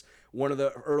person was one of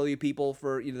the early people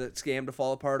for the scam to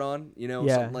fall apart on,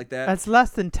 something like that. That's less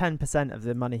than 10% of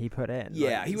the money he put in.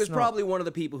 Yeah, he was probably one of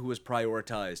the people who was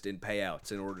prioritized in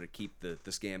payouts in order to keep the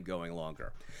scam going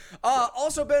longer.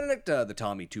 Also, Benedict, the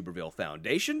Tommy Tuberville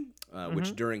Foundation,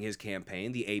 which during his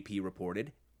campaign, the AP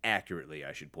reported, accurately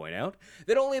I should point out,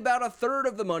 that only about a third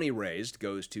of the money raised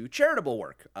goes to charitable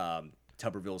work.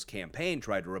 Tuberville's campaign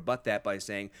tried to rebut that by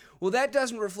saying, well, that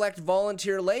doesn't reflect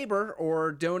volunteer labor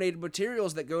or donated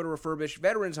materials that go to refurbish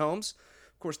veterans' homes.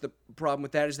 Of course, the problem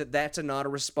with that is that that's not a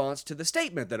response to the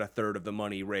statement that a third of the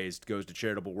money raised goes to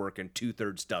charitable work and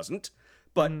 2/3 doesn't,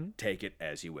 but take it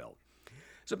as you will.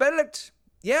 So Benedict,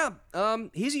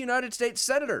 he's a United States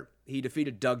Senator. He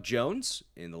defeated Doug Jones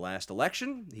in the last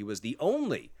election. He was the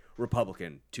only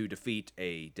Republican to defeat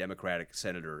a Democratic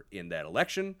senator in that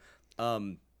election.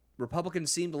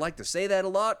 Republicans seem to like to say that a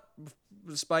lot,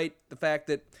 despite the fact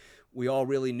that we all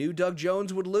really knew Doug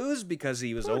Jones would lose because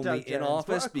he was only in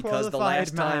office because the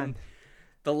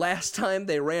last time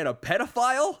they ran a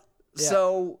pedophile. Yeah,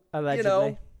 so,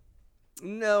 allegedly.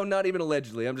 No, not even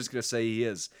allegedly. I'm just going to say he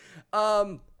is.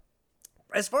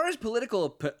 As far as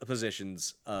political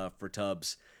positions for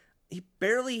Tubbs, he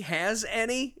barely has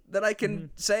any that I can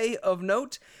say of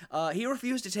note. He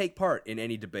refused to take part in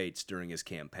any debates during his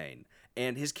campaign.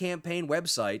 And his campaign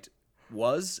website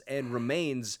was and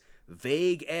remains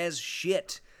vague as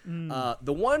shit.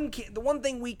 The one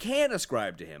thing we can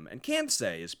ascribe to him and can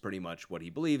say is pretty much what he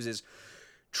believes is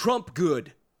Trump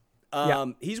good.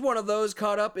 He's one of those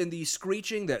caught up in the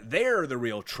screeching that they're the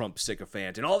real Trump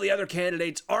sycophant and all the other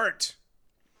candidates aren't.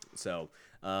 So,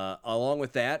 along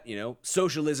with that,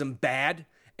 socialism bad.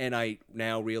 And I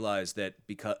now realize that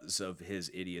because of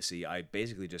his idiocy, I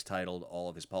basically just titled all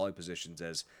of his poly positions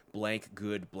as blank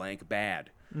good, blank bad.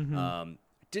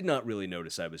 Did not really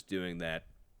notice I was doing that.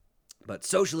 But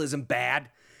socialism bad.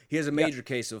 He has a major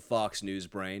case of Fox News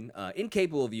brain,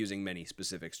 incapable of using many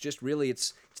specifics. Just really,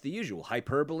 it's the usual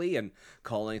hyperbole and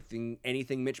calling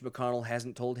anything Mitch McConnell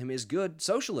hasn't told him is good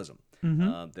socialism.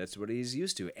 That's what he's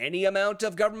used to. Any amount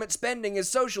of government spending is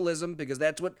socialism because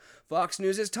that's what Fox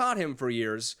News has taught him for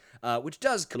years, which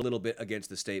does come a little bit against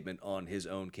the statement on his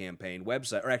own campaign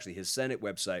website, or actually his Senate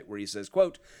website, where he says,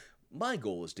 quote, "My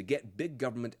goal is to get big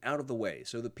government out of the way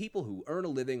so the people who earn a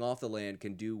living off the land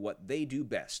can do what they do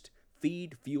best.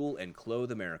 Feed, fuel, and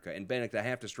clothe America." And Benedict, I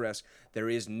have to stress, there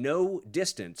is no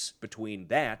distance between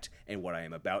that and what I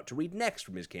am about to read next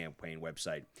from his campaign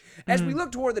website. As we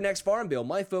look toward the next farm bill,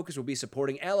 my focus will be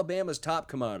supporting Alabama's top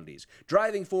commodities,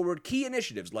 driving forward key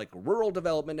initiatives like rural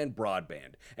development and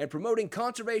broadband, and promoting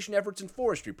conservation efforts and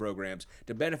forestry programs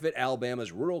to benefit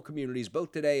Alabama's rural communities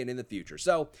both today and in the future.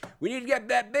 So we need to get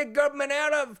that big government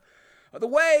out of the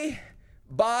way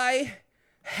by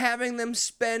having them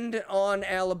spend on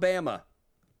Alabama.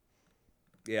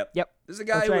 Yep. This is a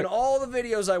guy who, in all the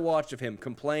videos I watched of him,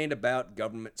 complained about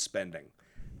government spending.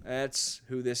 That's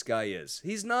who this guy is.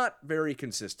 He's not very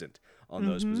consistent on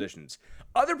those positions.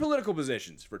 Other political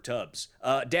positions for Tubbs.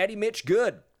 Daddy Mitch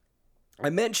good. I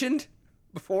mentioned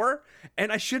before,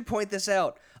 and I should point this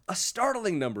out, a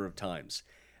startling number of times.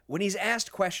 When he's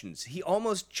asked questions, he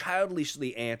almost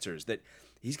childishly answers that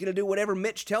he's going to do whatever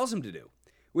Mitch tells him to do,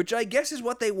 which I guess is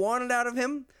what they wanted out of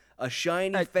him. A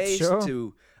shiny face sure.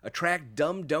 to attract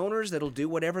dumb donors that'll do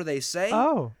whatever they say.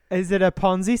 Oh, is it a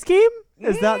Ponzi scheme?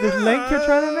 Is that the link you're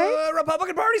trying to make?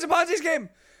 Republican Party's a Ponzi scheme.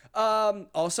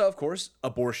 Also, of course,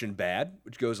 abortion bad,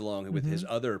 which goes along with his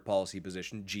other policy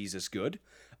position, Jesus good.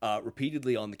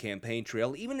 Repeatedly on the campaign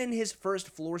trail, even in his first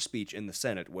floor speech in the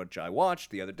Senate, which I watched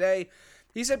the other day,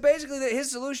 he said basically that his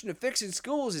solution to fixing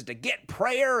schools is to get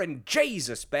prayer and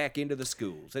Jesus back into the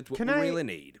schools. That's what we really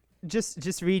need.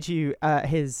 Just read you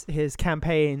his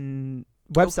campaign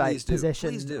website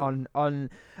position on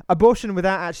abortion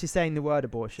without actually saying the word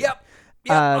abortion. Yep,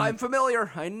 I'm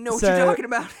familiar. I know what you're talking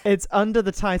about. It's under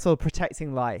the title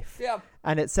Protecting Life. Yep.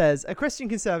 And it says, a Christian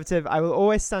conservative, I will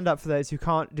always stand up for those who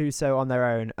can't do so on their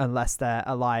own unless they're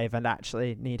alive and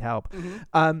actually need help.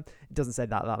 It doesn't say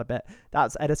that a bit.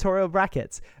 That's editorial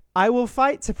brackets. I will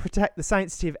fight to protect the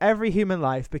sanctity of every human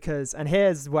life because, and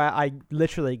here's where I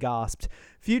literally gasped,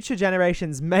 future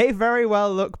generations may very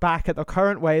well look back at the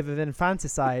current wave of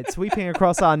infanticide sweeping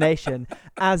across our nation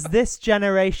as this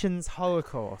generation's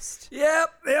Holocaust.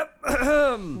 Yep,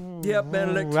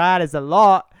 Benedict. That is a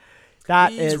lot.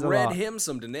 He's read him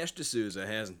some Dinesh D'Souza,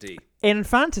 hasn't he?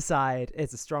 Infanticide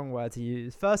is a strong word to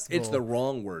use. First of all, it's the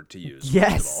wrong word to use.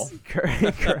 Yes,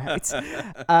 correct.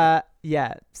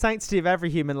 Yeah, sanctity of every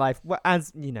human life.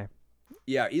 As you know.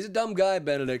 Yeah, he's a dumb guy,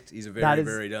 Benedict. He's a very,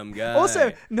 very dumb guy.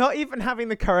 Also, not even having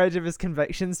the courage of his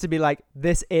convictions to be like,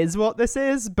 this is what this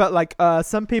is, but like,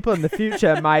 some people in the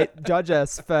future might judge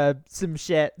us for some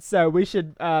shit, so we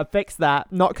should fix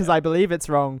that. Not because I believe it's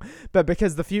wrong, but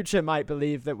because the future might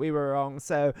believe that we were wrong.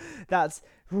 So that's...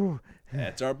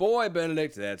 That's our boy,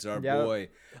 Benedict. That's our boy.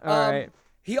 All right.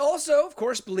 He also, of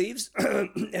course, believes,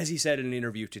 as he said in an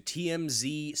interview to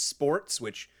TMZ Sports,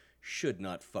 which should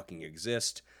not fucking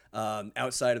exist,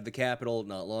 outside of the Capitol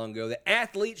not long ago, that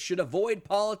athletes should avoid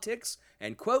politics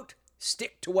and, quote,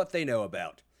 stick to what they know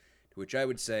about. To which I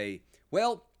would say,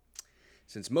 well,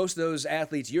 since most of those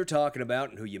athletes you're talking about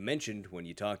and who you mentioned when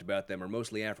you talked about them are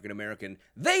mostly African-American,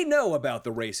 they know about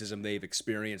the racism they've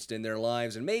experienced in their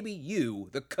lives, and maybe you,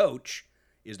 the coach,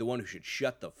 is the one who should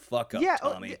shut the fuck up,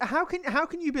 Tommy. How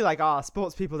can you be like,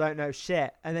 sports people don't know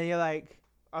shit, and then you're like,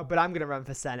 oh, but I'm going to run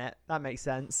for Senate. That makes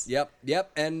sense. Yep.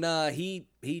 And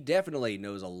he definitely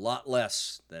knows a lot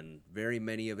less than very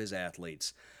many of his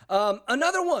athletes.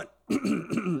 Another one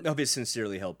of his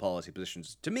sincerely held policy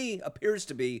positions, to me, appears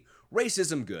to be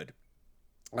racism good.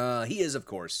 He is, of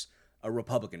course, a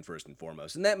Republican first and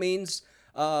foremost, and that means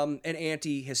an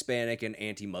anti-Hispanic and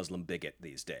anti-Muslim bigot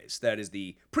these days. That is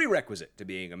the prerequisite to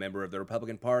being a member of the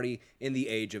Republican Party in the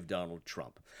age of Donald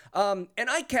Trump. And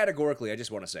I categorically, I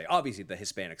just want to say, obviously the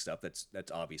Hispanic stuff, that's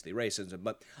obviously racism,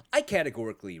 but I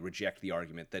categorically reject the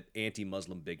argument that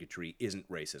anti-Muslim bigotry isn't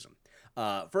racism.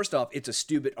 First off, it's a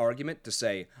stupid argument to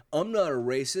say, I'm not a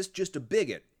racist, just a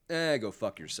bigot. Go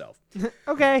fuck yourself.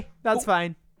 Okay, that's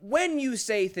fine. When you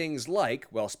say things like,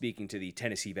 while speaking to the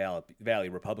Tennessee Valley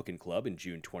Republican Club in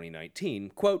June 2019,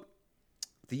 quote,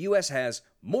 the U.S. has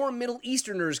more Middle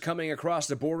Easterners coming across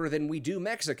the border than we do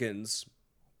Mexicans.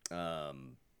 No.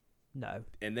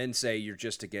 And then say you're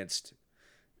just against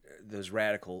those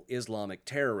radical Islamic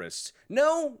terrorists.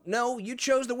 No, you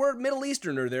chose the word Middle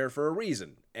Easterner there for a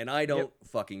reason, and I don't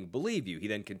fucking believe you. He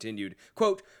then continued,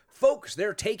 quote, folks,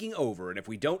 they're taking over, and if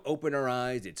we don't open our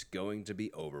eyes, it's going to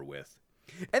be over with.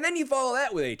 And then you follow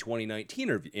that with a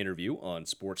 2019 interview on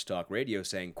Sports Talk Radio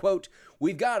saying, quote,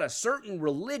 we've got a certain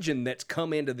religion that's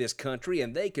come into this country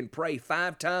and they can pray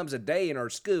 5 times a day in our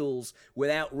schools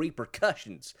without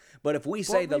repercussions. But if we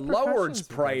say the Lord's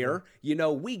Prayer,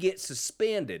 we get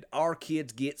suspended. Our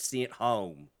kids get sent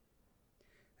home.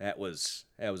 That was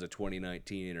a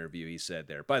 2019 interview he said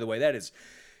there. By the way, that is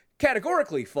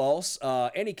categorically false.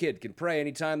 Any kid can pray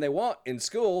anytime they want in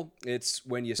school. It's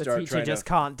when you start trying to... The teacher just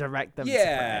can't direct them to pray.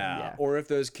 Yeah. Or if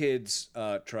those kids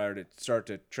try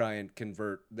and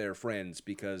convert their friends,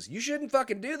 because you shouldn't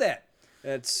fucking do that.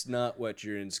 That's not what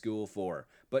you're in school for.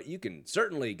 But you can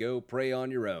certainly go pray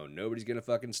on your own. Nobody's going to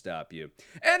fucking stop you.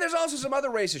 And there's also some other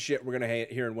racist shit we're going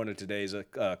to hear in one of today's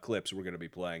clips we're going to be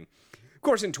playing. Of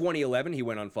course, in 2011, he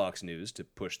went on Fox News to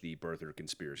push the birther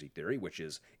conspiracy theory, which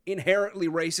is inherently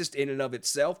racist in and of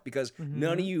itself, because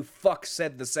none of you fucks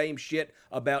said the same shit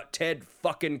about Ted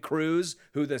fucking Cruz,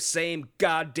 who the same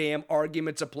goddamn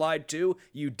arguments applied to,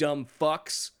 you dumb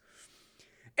fucks.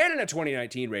 And in a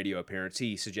 2019 radio appearance,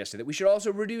 he suggested that we should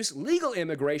also reduce legal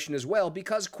immigration as well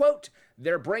because, quote,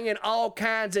 they're bringing all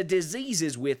kinds of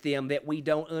diseases with them that we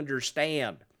don't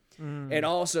understand. And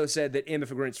also said that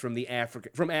immigrants from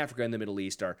Africa and the Middle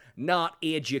East are not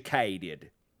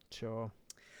educated. Sure.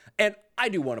 And I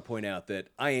do want to point out that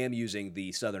I am using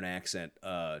the Southern accent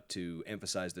to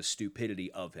emphasize the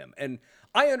stupidity of him. And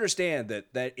I understand that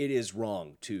it is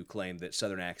wrong to claim that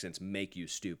Southern accents make you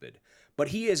stupid. But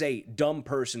he is a dumb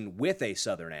person with a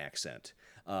Southern accent.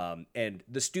 And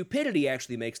the stupidity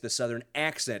actually makes the Southern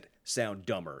accent sound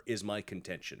dumber, is my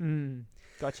contention.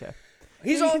 Gotcha.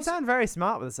 You can sound very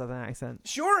smart with a Southern accent.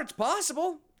 Sure, it's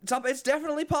possible. It's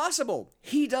definitely possible.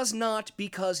 He does not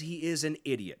because he is an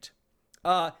idiot.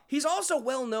 He's also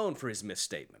well known for his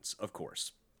misstatements, of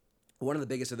course. One of the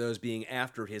biggest of those being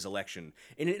after his election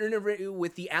in an interview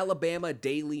with the Alabama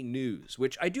Daily News,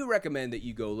 which I do recommend that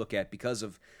you go look at because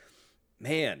of,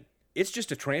 man, it's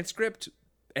just a transcript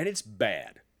and it's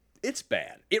bad. It's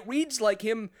bad. It reads like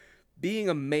him being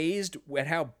amazed at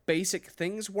how basic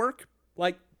things work,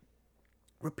 like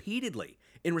repeatedly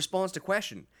in response to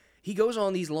question. He goes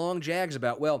on these long jags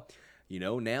about, well,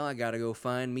 now I got to go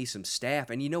find me some staff.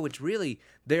 And it's really,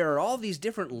 there are all these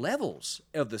different levels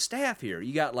of the staff here.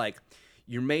 You got like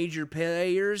your major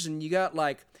players and you got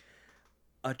like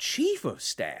a chief of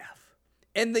staff.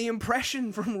 And the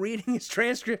impression from reading his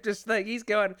transcript is like he's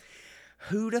going,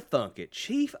 who'da thunk it?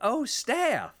 Chief of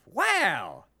staff.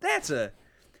 Wow. That's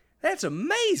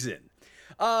amazing.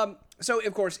 So,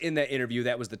 of course, in that interview,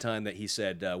 that was the time that he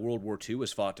said World War II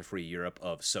was fought to free Europe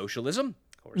of socialism.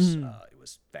 Of course, it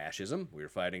was fascism. We were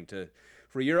fighting to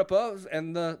free Europe of,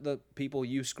 and the people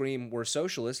you scream were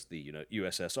socialists, the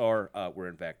USSR, were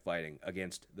in fact fighting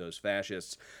against those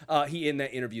fascists. He, in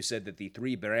that interview, said that the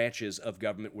three branches of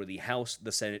government were the House,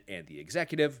 the Senate, and the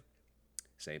Executive.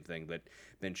 Same thing that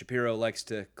Ben Shapiro likes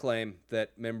to claim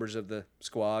that members of the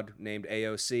squad named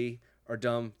AOC are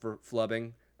dumb for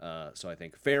flubbing. So I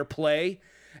think fair play.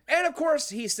 And of course,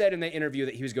 he said in the interview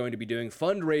that he was going to be doing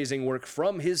fundraising work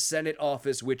from his Senate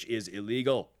office, which is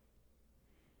illegal.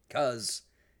 Because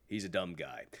he's a dumb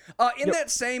guy. In that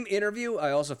same interview,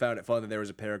 I also found it fun that there was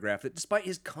a paragraph that despite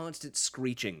his constant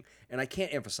screeching, and I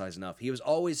can't emphasize enough, he was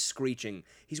always screeching.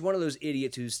 He's one of those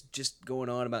idiots who's just going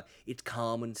on about, it's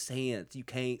common sense. You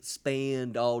can't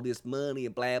spend all this money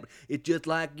and blah, blah. It's just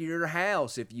like your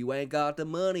house. If you ain't got the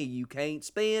money, you can't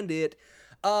spend it.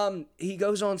 He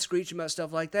goes on screeching about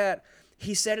stuff like that.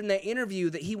 He said in that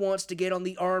interview that he wants to get on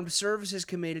the Armed Services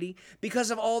Committee because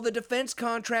of all the defense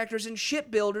contractors and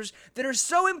shipbuilders that are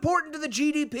so important to the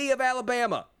GDP of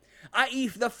Alabama, i.e.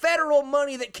 the federal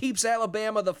money that keeps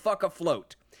Alabama the fuck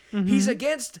afloat. He's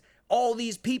against all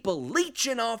these people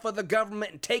leeching off of the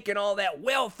government and taking all that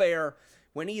welfare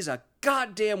when he's a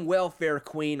goddamn welfare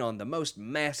queen on the most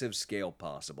massive scale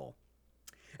possible.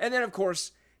 And then, of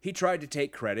course, he tried to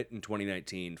take credit in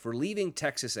 2019 for leaving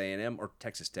Texas A&M or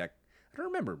Texas Tech. I don't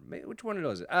remember which one it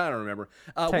was. I don't remember.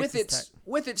 With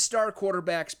its star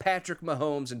quarterbacks Patrick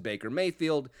Mahomes and Baker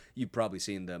Mayfield. You've probably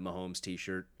seen the Mahomes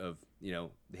T-shirt of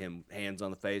him hands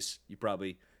on the face. You've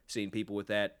probably seen people with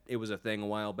that. It was a thing a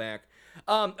while back.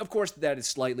 Of course, that is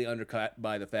slightly undercut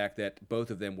by the fact that both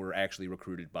of them were actually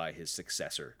recruited by his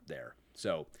successor there.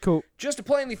 So cool. Just a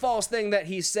plainly false thing that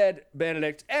he said,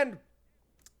 Benedict, and.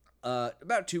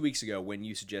 About 2 weeks ago when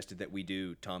you suggested that we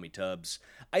do Tommy Tubbs,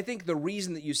 I think the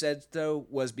reason that you said so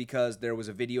was because there was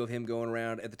a video of him going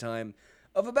around at the time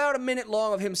of about a minute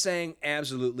long of him saying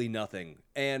absolutely nothing.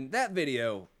 And that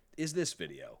video is this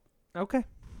video. Okay.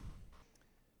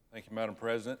 Thank you, Madam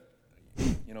President.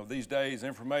 These days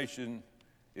information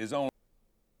is only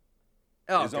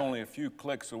a few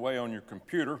clicks away on your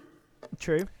computer.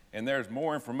 True. And there's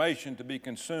more information to be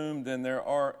consumed than there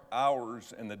are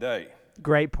hours in the day.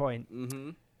 Great point.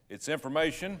 It's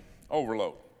information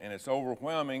overload, and it's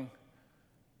overwhelming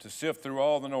to sift through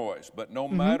all the noise. But no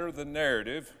matter the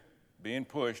narrative being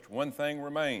pushed, one thing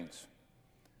remains: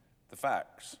 the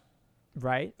facts.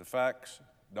 Right. The facts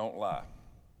don't lie.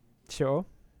 Sure.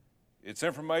 It's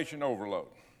information overload.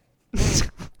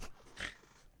 The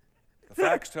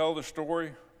facts tell the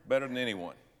story better than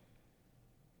anyone.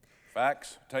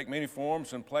 Facts take many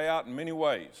forms and play out in many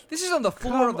ways. This is on the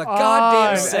floor of the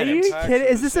goddamn Senate. Are you kidding?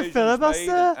 Is this a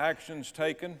filibuster? Actions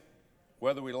taken,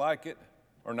 whether we like it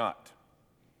or not.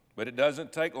 But it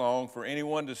doesn't take long for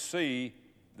anyone to see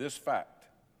this fact.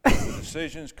 The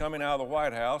decisions coming out of the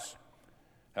White House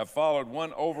have followed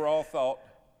one overall thought,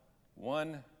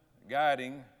 one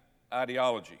guiding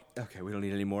ideology. Okay, we don't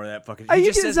need any more of that fucking.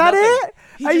 Is that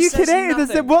it? Are you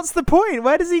kidding? What's the point?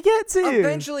 Where does he get to?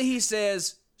 Eventually he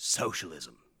says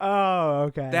socialism. Oh,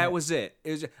 okay. That was it.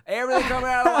 It was everything coming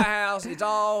out of the White House. It's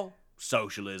all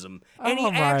socialism. And he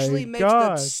Oh my actually makes the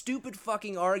God. stupid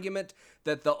fucking argument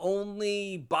that the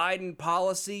only Biden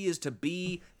policy is to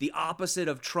be the opposite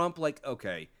of Trump. Like,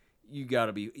 okay, you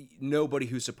gotta be. Nobody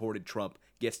who supported Trump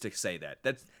gets to say that.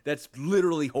 That's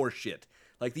literally horseshit.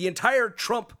 Like, the entire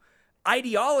Trump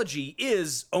ideology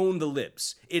is own the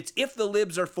libs. It's if the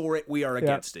libs are for it, we are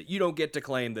against it. You don't get to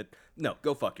claim that. No,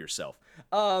 go fuck yourself.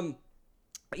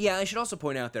 Yeah, I should also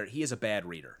point out that he is a bad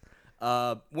reader.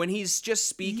 When he's just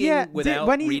speaking without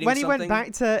reading when he something, went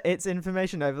back to its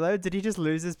information overload, did he just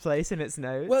lose his place in its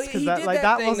notes? well, he did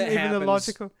that thing wasn't that even happens, a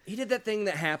logical. He did that thing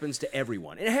that happens to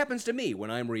everyone. And it happens to me when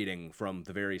I'm reading from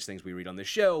the various things we read on this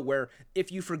show, where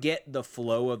if you forget the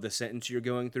flow of the sentence you're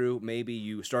going through, maybe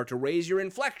you start to raise your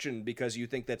inflection because you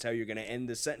think that's how you're going to end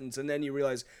the sentence, and then you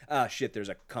realize, shit, there's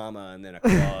a comma and then a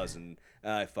clause, and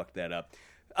I fucked that up.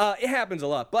 It happens a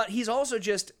lot. But he's also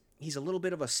he's a little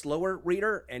bit of a slower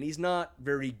reader, and he's not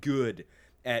very good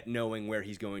at knowing where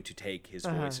he's going to take his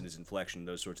voice and his inflection,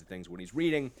 those sorts of things when he's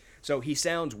reading. So he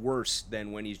sounds worse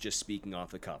than when he's just speaking off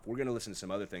the cuff. We're going to listen to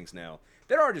some other things now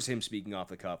that are just him speaking off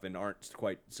the cuff and aren't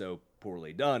quite so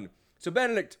poorly done. So,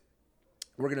 Benedict,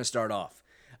 we're going to start off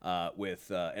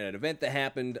with an event that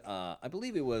happened, I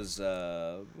believe it was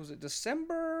it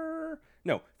December?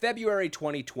 No, February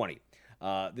 2020.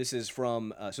 This is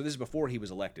from, so this is before he was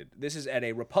elected. This is at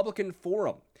a Republican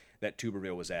forum that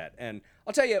Tuberville was at. And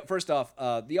I'll tell you, first off,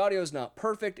 the audio is not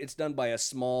perfect. It's done by a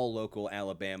small local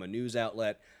Alabama news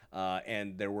outlet,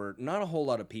 and there were not a whole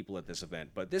lot of people at this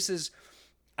event. But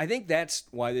I think that's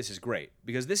why this is great,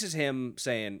 because this is him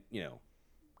saying,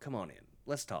 come on in,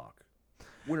 let's talk.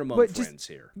 We're among friends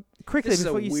here. Quickly, this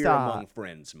before is a you we're start, among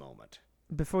friends moment.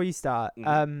 Before you start,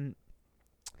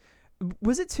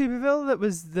 was it Tuberville that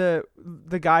was the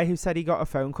guy who said he got a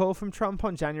phone call from Trump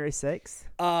on January 6th?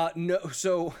 No.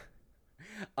 So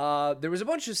there was a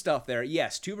bunch of stuff there.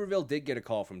 Yes, Tuberville did get a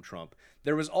call from Trump.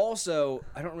 There was also,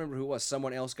 I don't remember who it was,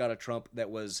 someone else got a Trump that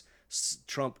was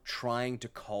Trump trying to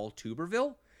call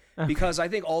Tuberville. Because I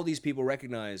think all these people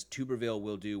recognize Tuberville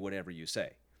will do whatever you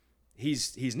say.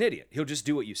 He's an idiot. He'll just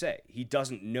do what you say. He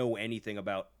doesn't know anything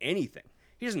about anything.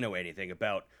 He doesn't know anything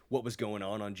about what was going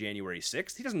on January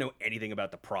 6th. He doesn't know anything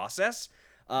about the process.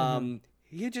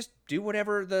 He'll just do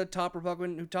whatever the top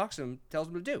Republican who talks to him tells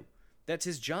him to do. That's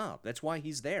his job. That's why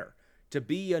he's there, to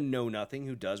be a know-nothing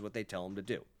who does what they tell him to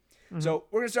do. So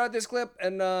we're going to start this clip,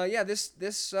 and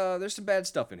there's some bad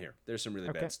stuff in here. There's some really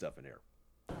bad stuff in here.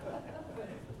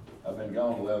 I've been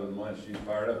gone 11 months. She's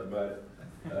fired up about it.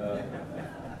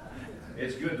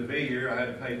 It's good to be here. I had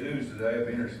to pay dues today. I've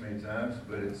been here so many times,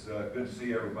 but it's good to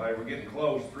see everybody. We're getting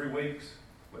close. 3 weeks,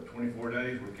 24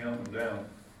 days. We're counting them down.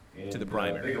 And, to the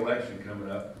primary. Big election coming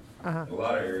up. A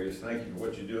lot of areas. Thank you for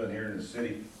what you're doing here in the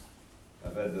city.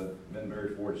 I've been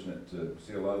very fortunate to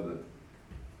see a lot of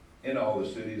in all the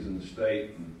cities in the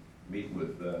state and meeting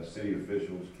with city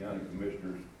officials, county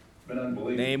commissioners. It's been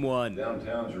unbelievable. Name one.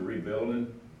 Downtowns are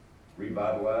rebuilding,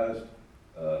 revitalized.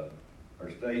 Our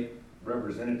state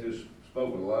representatives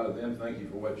spoke with a lot of them. Thank you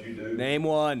for what you do. Name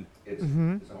one. It's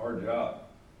a hard job,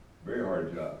 very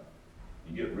hard job.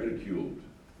 You get ridiculed,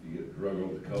 you get drug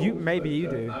over the coals. You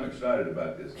do. I'm excited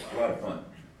about this. It's a lot of fun.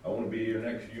 I want to be your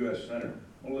next U.S. Senator.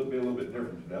 I want to be a little bit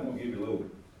different today. I'm going to give you a little,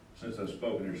 since I've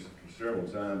spoken here several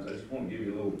times, I just want to give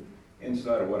you a little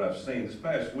insight of what I've seen. This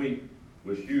past week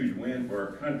was a huge win for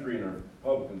our country and our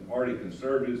Republican Party,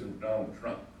 conservatives, and Donald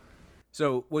Trump.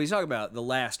 So what he's talking about the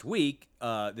last week,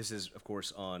 this is, of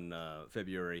course, on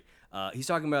February, he's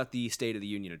talking about the State of the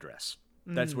Union address.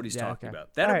 That's what he's talking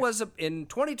about. That was in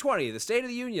 2020, the State of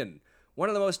the Union, one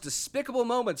of the most despicable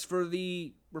moments for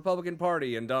the Republican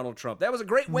Party and Donald Trump. That was a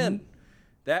great win.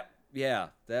 That's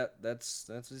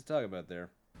what he's talking about there.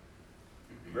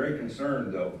 Very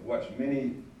concerned, though, watch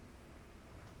many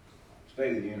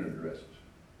State of the Union addresses,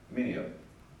 many of them.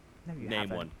 No, you Name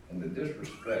haven't. one. And the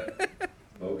disrespect,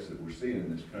 folks, that we're seeing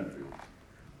in this country,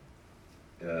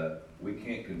 we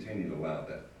can't continue to allow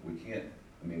that. We can't,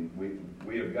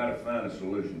 we have got to find a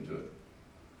solution to it.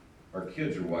 Our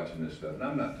kids are watching this stuff, and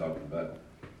I'm not talking about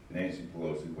Nancy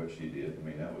Pelosi, what she did.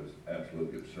 That was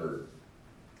absolutely absurd.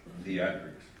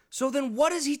 Theatrics. So then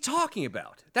what is he talking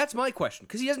about? That's my question,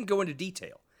 because he doesn't go into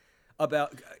detail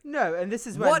about... No, and this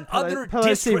is when what other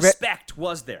disrespect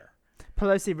was there?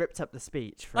 Pelosi ripped up the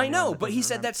speech. I know, but he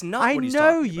said that's not what he's talking I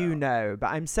about. know you know, but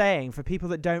I'm saying for people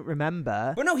that don't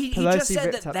remember. But no, he just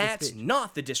said that that's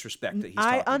not the disrespect that he's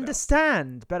talking about. I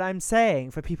understand, but I'm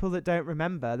saying for people that don't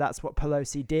remember, that's what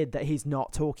Pelosi did that he's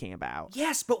not talking about.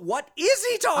 Yes, but what is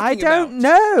he talking about? I don't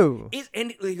know.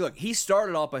 And look, he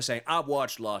started off by saying, I've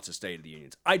watched lots of State of the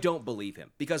Unions. I don't believe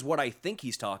him, because what I think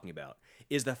he's talking about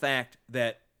is the fact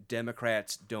that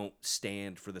Democrats don't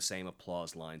stand for the same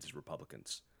applause lines as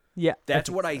Republicans. Yeah. That's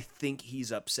what I think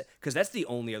he's upset, because that's the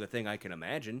only other thing I can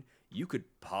imagine you could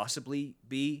possibly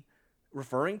be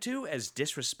referring to as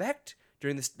disrespect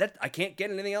during this. That I can't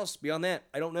get anything else beyond that.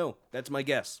 I don't know. That's my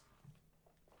guess.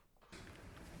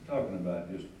 Talking about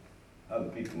just how the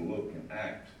people look and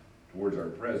act towards our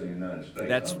president of the United States.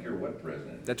 That's, I don't care what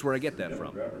president. That's where I get that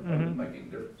from. It doesn't make any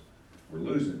difference. We're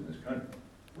losing this country.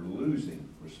 We're losing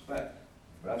respect.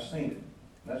 But I've seen it.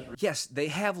 Yes, they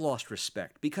have lost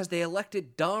respect because they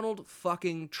elected Donald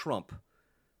fucking Trump.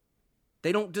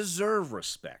 They don't deserve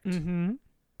respect. Mm-hmm.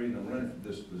 I've been running for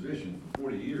this position for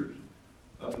 40 years.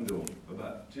 Up until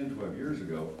about 10, 12 years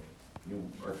ago,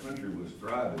 our country was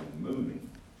thriving and moving.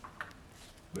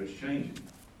 But it's changing.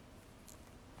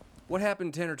 What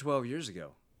happened 10 or 12 years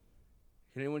ago?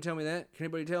 Can anyone tell me that? Can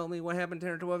anybody tell me what happened 10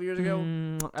 or 12 years ago?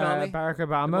 Tommy? Barack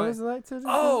Obama was elected?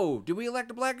 Oh, did we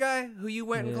elect a black guy who you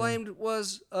went and claimed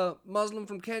was a Muslim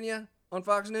from Kenya on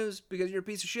Fox News because you're a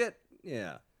piece of shit?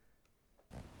 Yeah.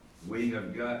 We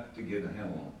have got to get a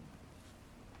handle on it.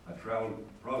 I traveled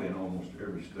probably in almost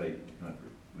every state in the country,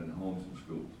 been to homes and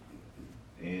schools.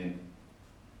 And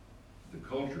the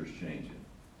culture is changing.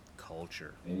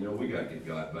 Culture. And we got to get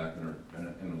God back in our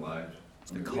lives.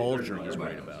 It's the culture he's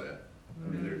worried about. That. I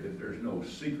mean, there's no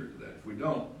secret to that. If we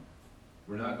don't,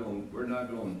 we're not going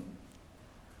to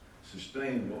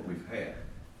sustain what we've had.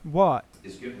 What?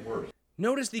 It's getting worse.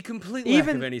 Notice the complete lack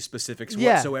of any specifics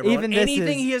whatsoever on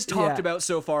anything he has talked about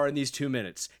so far in these 2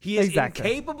 minutes. He is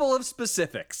incapable of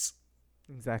specifics.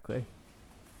 Exactly.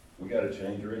 We got to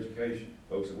change our education,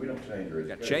 folks. If we don't change our education,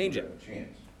 got to change it. We have a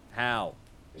chance. How?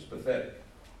 It's pathetic.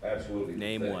 Absolutely.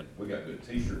 Name pathetic. one. We got good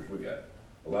teachers. We got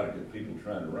a lot of good people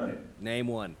trying to run it. Name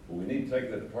one. But we need to take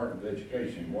the Department of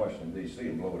Education in Washington, D.C.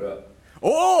 and blow it up.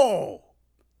 Oh!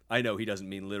 I know he doesn't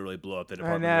mean literally blow up the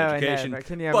Department of Education. I know, but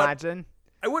can you imagine?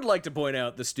 I would like to point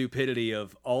out the stupidity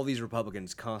of all these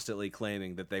Republicans constantly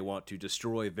claiming that they want to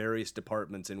destroy various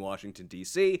departments in Washington,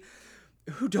 D.C.,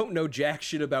 who don't know jack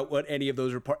shit about what any of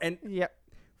those are. And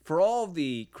for all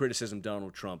the criticism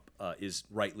Donald Trump is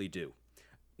rightly due,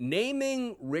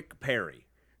 naming Rick Perry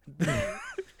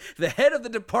the head of the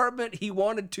department he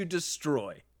wanted to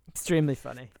destroy. Extremely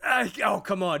funny. Oh,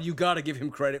 come on. You got to give him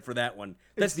credit for that one.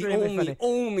 That's Extremely the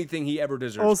only thing he ever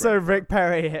deserves. Also, Rick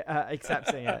Perry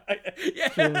accepting it.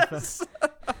 Yes.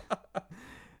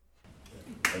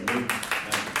 We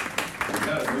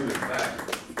got to move it back.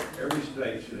 Every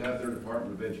state should have their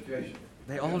Department of Education.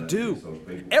 They all do.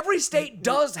 Every state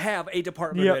does have a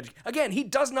Department of Education. Again, he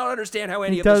does not understand how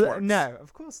any of this works. No,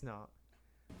 of course not.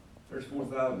 There's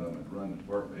 4,000 of them that run the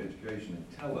Department of Education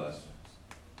and tell us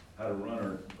how to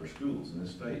run our schools in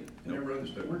this state. In every other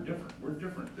state, we're different. We're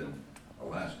different than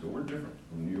Alaska. We're different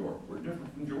from New York. We're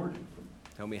different from Georgia.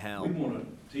 Tell me how. We want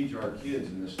to teach our kids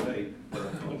in this state what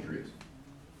our culture is.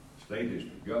 State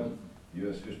history, government,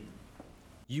 U.S. history.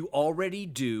 You already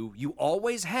do, you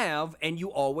always have, and you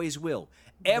always will.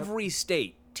 Every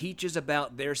state teaches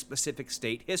about their specific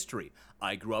state history.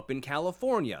 I grew up in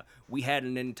California. We had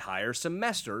an entire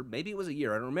semester, maybe it was a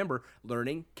year, I don't remember,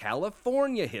 learning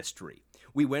California history.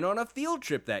 We went on a field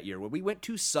trip that year where we went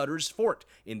to Sutter's Fort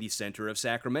in the center of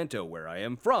Sacramento, where I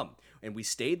am from. And we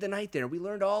stayed the night there. We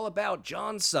learned all about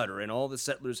John Sutter and all the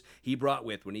settlers he brought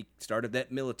with when he started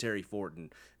that military fort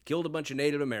and killed a bunch of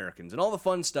Native Americans and all the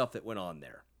fun stuff that went on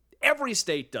there. Every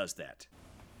state does that.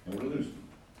 And we're losing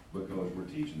because we're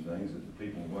teaching things that the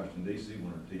people in Washington, D.C.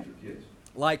 want to teach our kids.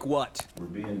 Like what? We're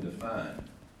being defined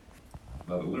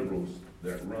by the liberals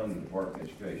that run the Department of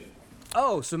Education.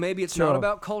 Oh, so maybe it's not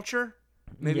about culture?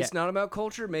 Maybe it's not about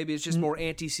culture? Maybe it's just more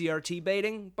anti-CRT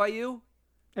baiting by you?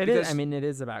 It is. I mean, it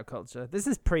is about culture. This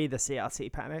is pre the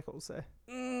CRT panic also.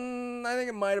 I think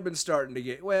it might have been starting to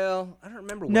get... Well, I don't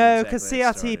remember when No, because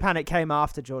CRT panic came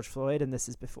after George Floyd, and this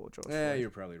is before George Floyd. Yeah, you're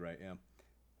probably right, yeah.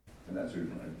 And that's who's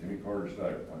running. Jimmy Carter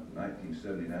started in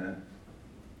 1979.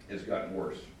 It's gotten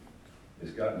worse.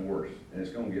 It's gotten worse, and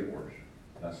it's going to get worse.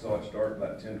 I saw it start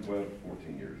about 10, 12,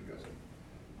 14 years ago.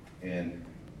 And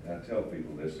I tell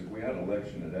people this, if we had an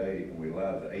election today and we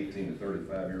allowed the 18 to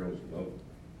 35-year-olds to vote,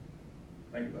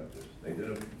 think about this. They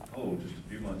did a poll just a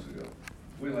few months ago.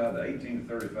 If we allowed the 18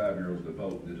 to 35-year-olds to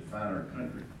vote to define our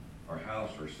country, our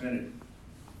House, our Senate,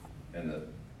 and the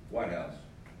White House,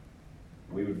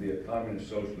 we would be a communist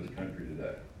socialist country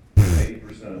today. 80%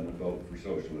 of them would vote for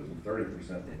socialism,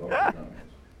 30% would vote for communism.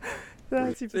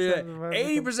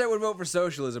 80% would vote for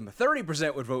socialism,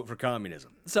 30% would vote for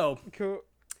communism. So cool.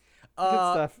 Good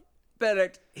stuff.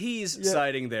 Benedict, he's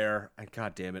citing there, and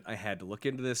God damn it, I had to look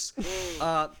into this.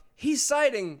 He's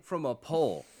citing from a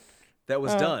poll that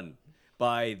was done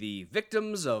by the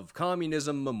Victims of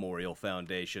Communism Memorial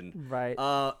Foundation. Right.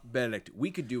 Benedict, we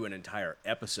could do an entire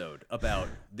episode about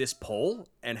this poll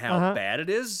and how bad it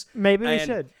is. Maybe we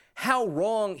should. How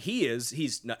wrong he is.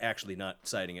 He's actually not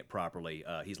citing it properly.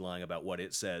 He's lying about what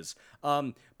it says.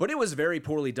 But it was very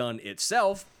poorly done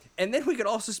itself. And then we could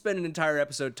also spend an entire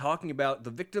episode talking about the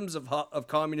Victims of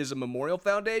Communism Memorial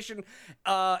Foundation,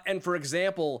 and, for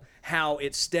example, how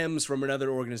it stems from another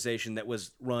organization that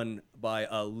was run by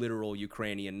a literal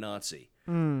Ukrainian Nazi.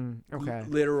 Okay.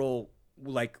 Literal,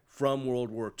 like, from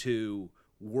World War II,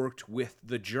 worked with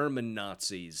the German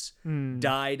Nazis,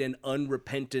 died an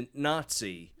unrepentant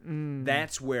Nazi.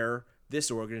 That's where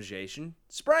this organization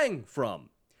sprang from.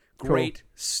 Great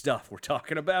stuff we're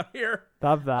talking about here.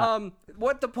 Love that.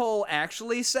 What the poll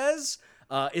actually says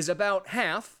is about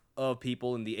half of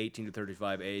people in the 18 to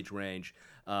 35 age range,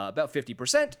 about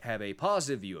 50%, have a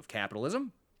positive view of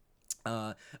capitalism.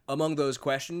 Among those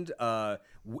questioned,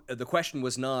 the question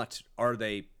was not, are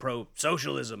they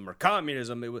pro-socialism or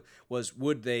communism? It was,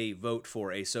 would they vote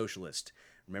for a socialist?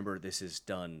 Remember, this is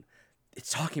done... It's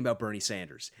talking about Bernie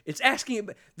Sanders. It's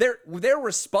asking, they're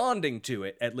responding to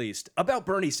it, at least, about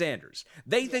Bernie Sanders.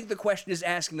 They think the question is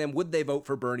asking them, would they vote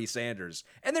for Bernie Sanders?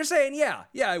 And they're saying, yeah,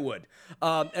 I would.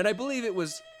 And I believe it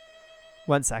was...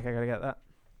 1 sec, I gotta get that.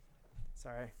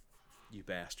 Sorry. You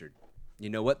bastard. You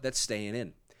know what? That's staying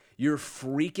in. Your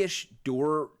freakish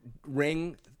door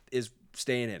ring is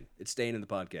staying in. It's staying in the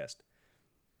podcast.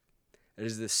 It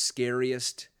is the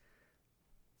scariest...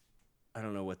 I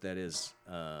don't know what that is.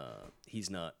 He's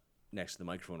not next to the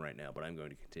microphone right now, but I'm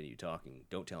going to continue talking.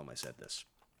 Don't tell him I said this.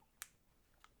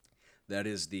 That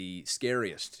is the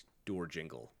scariest door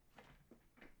jingle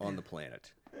on the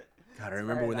planet. God, I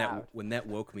remember when that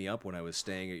woke me up when I was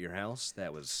staying at your house.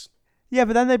 That was... Yeah,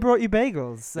 but then they brought you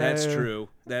bagels. So... That's true.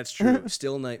 That's true.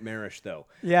 Still nightmarish, though.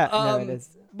 Yeah, no, it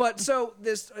is. But so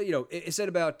this, it said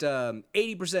about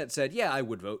 80% said, yeah, I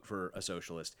would vote for a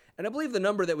socialist. And I believe the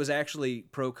number that was actually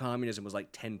pro-communism was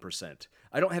like 10%.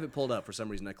 I don't have it pulled up. For some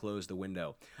reason, I closed the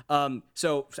window.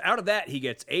 So out of that, he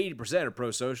gets 80% are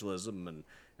pro-socialism and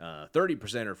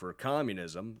 30% are for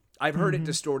communism. I've heard it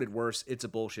distorted worse. It's a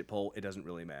bullshit poll. It doesn't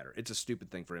really matter. It's a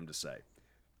stupid thing for him to say.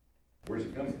 Where's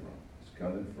it coming from? It's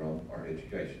coming from our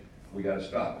education. We got to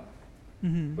stop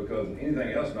it. Because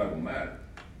anything else is not going to matter.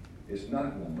 It's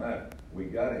not going to matter. We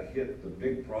got to hit the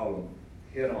big problem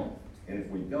head on. And if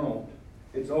we don't,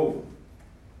 it's over.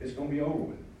 It's going to be over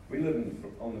with. We live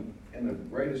in the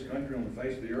greatest country on the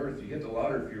face of the earth. You hit the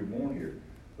lottery if you're born here.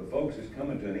 But folks, it's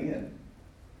coming to an end.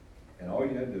 And all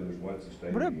you have to do is watch the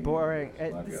state. What a boring...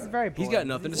 this is very boring. He's got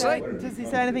nothing to say. Does he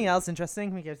say anything else interesting?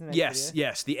 Can we go to the next video?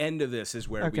 Yes. The end of this is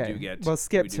where we do get... Well,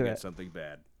 skip to it. Something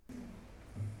bad.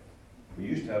 We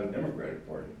used to have a Democratic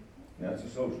Party. Now it's a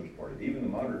Socialist Party. Even the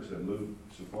moderates have moved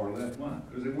so far left. Why?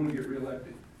 Because they want to get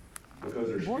reelected. Because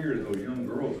they're scared of those young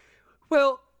girls.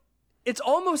 Well, it's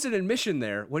almost an admission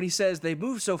there when he says they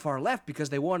moved so far left because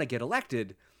they want to get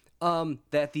elected,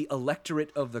 that the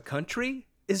electorate of the country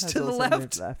is to the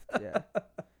left. Yeah.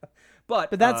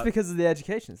 But that's because of the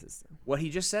education system. What he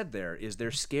just said there is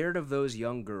they're scared of those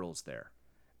young girls there.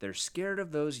 They're scared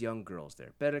of those young girls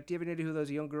there. Benedict, do you have any idea who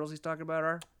those young girls he's talking about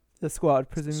are? The squad,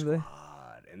 presumably. The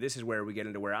squad. And this is where we get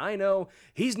into where I know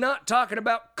he's not talking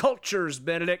about cultures,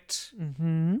 Benedict.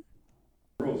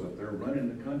 Girls up there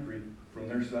running the country from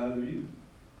their side of the view.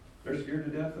 They're scared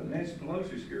to death of it. Nancy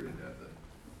Pelosi's scared to death of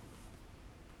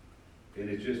it. And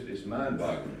it's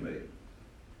mind-boggling to me.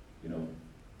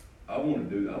 I want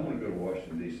to go to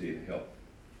Washington, D.C. and help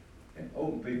and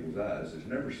open people's eyes that's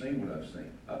never seen what I've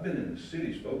seen. I've been in the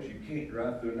cities, folks. You can't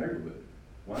drive through a neighborhood.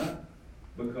 Why?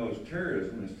 Because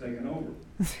terrorism has taken over.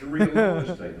 Sharia law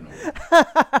has taken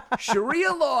over.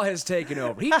 Sharia law has taken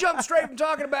over. He jumped straight from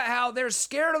talking about how they're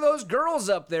scared of those girls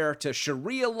up there to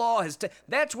Sharia law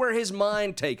that's where his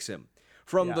mind takes him.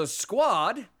 From the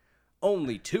squad,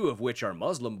 only 2 of which are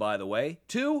Muslim, by the way,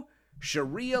 to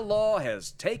Sharia law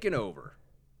has taken over.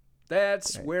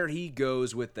 That's where he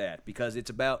goes with that, because it's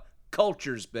about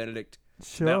cultures, Benedict.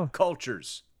 Sure. About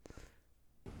cultures.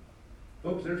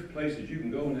 Folks, there's places you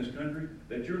can go in this country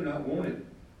that you're not wanted.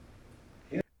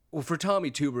 Well, for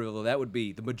Tommy Tuberville, that would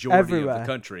be the majority of the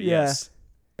country, yes.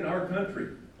 In our country.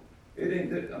 It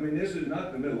ain't this is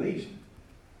not the Middle East.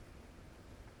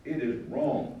 It is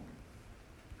wrong.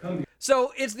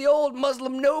 So it's the old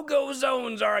Muslim no-go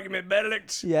zones argument,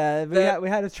 Benedict. Yeah, we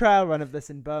had a trial run of this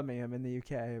in Birmingham in the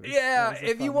UK.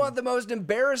 If you want the most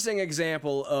embarrassing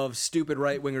example of stupid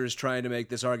right-wingers trying to make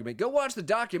this argument, go watch the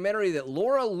documentary that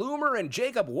Laura Loomer and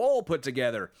Jacob Wohl put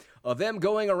together of them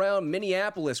going around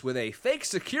Minneapolis with a fake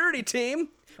security team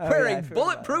wearing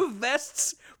bulletproof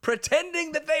vests,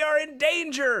 pretending that they are in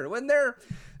danger when they're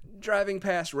driving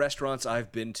past restaurants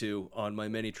I've been to on my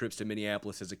many trips to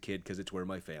Minneapolis as a kid because it's where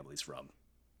my family's from.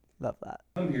 Love that.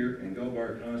 Come here and go by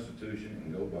our Constitution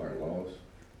and go by our laws,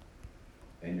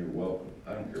 and you're welcome.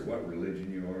 I don't care what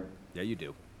religion you are. Yeah, you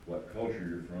do. What culture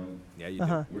you're from. Yeah, you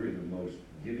do. We're the most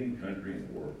giving country in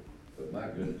the world. But my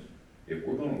goodness, if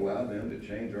we're going to allow them to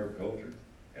change our culture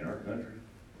and our country,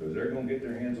 because they're going to get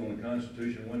their hands on the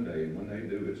Constitution one day, and when they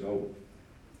do, it's over.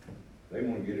 They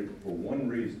want to get it for one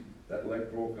reason. That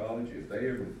electoral college, if they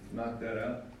ever knock that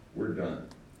out, we're done.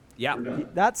 Yeah. We're done.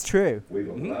 That's true. We've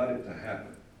allowed it to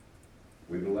happen.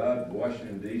 We've allowed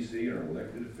Washington, D.C. and our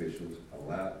elected officials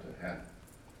allow it to happen.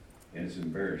 And it's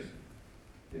embarrassing.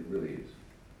 It really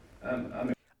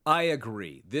is. I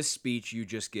agree. This speech you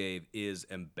just gave is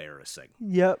embarrassing.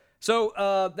 Yep.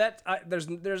 So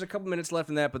there's a couple minutes left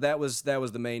in that, but that was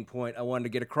the main point I wanted to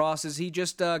get across. Is he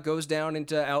just goes down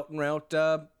into out and out,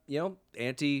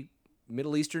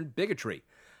 anti-Middle Eastern bigotry.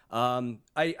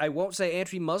 I won't say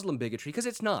anti-Muslim bigotry because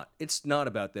it's not. It's not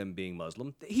about them being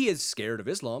Muslim. He is scared of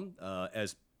Islam,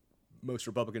 as most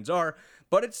Republicans are,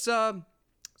 but it's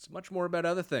much more about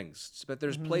other things. But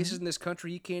there's places in this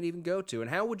country you can't even go to. And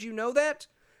how would you know that?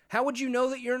 How would you know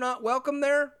that you're not welcome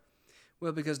there?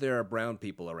 Well, because there are brown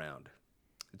people around.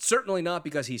 It's certainly not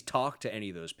because he's talked to any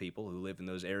of those people who live in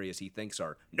those areas he thinks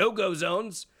are no-go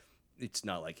zones. It's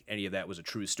not like any of that was a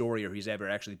true story or he's ever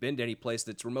actually been to any place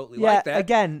that's remotely like that.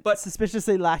 Again, but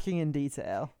suspiciously lacking in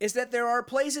detail. Is that there are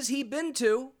places he's been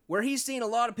to where he's seen a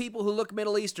lot of people who look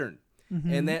Middle Eastern,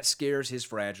 and that scares his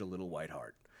fragile little white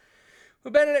heart.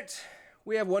 Well, Benedict,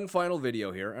 we have one final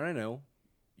video here, and I know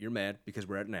you're mad because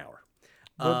we're at an hour.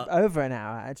 We're over an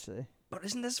hour, actually. But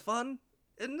isn't this fun?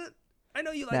 Isn't it? I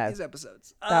know you like these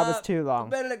episodes. That was too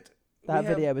long. Benedict, that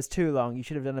video was too long. You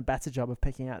should have done a better job of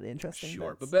picking out the interesting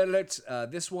Sure, bits. but Benedict,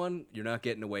 this one you're not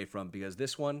getting away from because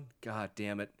this one, god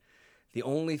damn it, the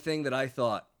only thing that I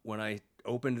thought when I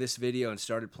opened this video and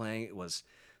started playing it was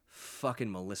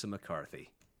fucking Melissa McCarthy.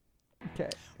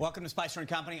 Okay. Welcome to Spicer and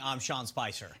Company. I'm Sean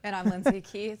Spicer. And I'm Lindsay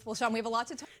Keith. Well, Sean, we have a lot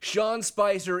to talk. Sean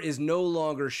Spicer is no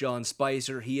longer Sean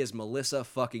Spicer. He is Melissa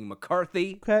fucking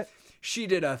McCarthy. Okay. She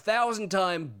did 1,000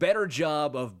 times better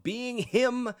job of being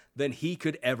him than he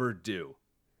could ever do.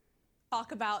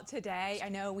 Talk about today. I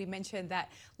know we mentioned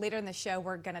that later in the show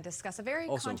we're going to discuss a very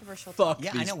controversial topic.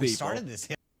 Yeah, I know. We started this.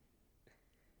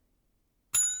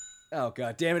 Oh,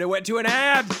 god damn it. It went to an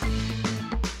ad.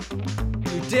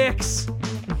 You dicks.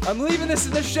 I'm leaving this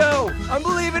in the show. I'm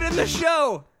leaving it in the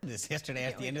show. This yesterday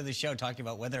at the end of the show, talking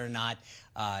about whether or not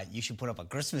you should put up a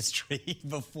Christmas tree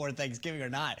before Thanksgiving or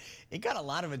not. It got a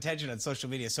lot of attention on social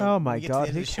media. So oh my God,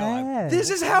 who cares? This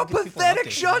is how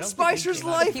pathetic Sean Spicer's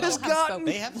life has gotten.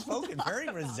 They have spoken very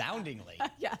resoundingly.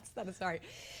 Yes, that is right.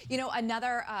 You know,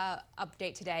 another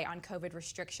update today on COVID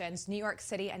restrictions. New York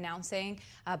City announcing,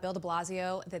 Bill de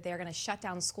Blasio, that they're going to shut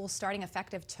down schools starting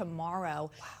effective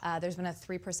tomorrow. Wow. There's been a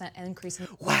 3% increase in...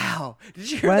 Wow. Did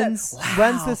you hear that? Wow.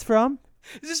 When's this from?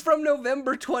 This is from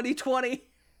November 2020.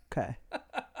 Okay.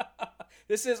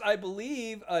 This is, I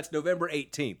believe, it's November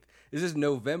 18th. This is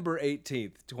November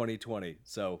 18th, 2020.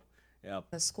 So, yeah.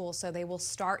 The school, so they will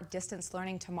start distance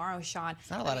learning tomorrow, Sean.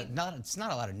 It's not a lot of it's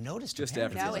not a lot of notice to just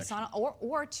parents. after No, it's not,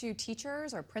 or to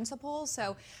teachers or principals.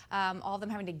 So all of them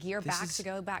having to gear back to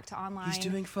go back to online. He's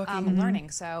doing fucking learning.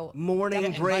 So morning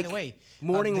break. And by the way,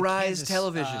 morning rise Kansas,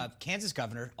 television. Kansas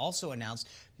governor also announced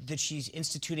that she's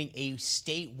instituting a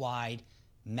statewide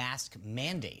mask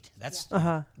mandate. That's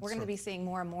we're going to be seeing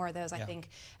more and more of those, I think,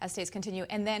 as states continue.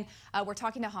 And then we're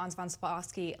talking to Hans von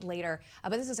Spassky later.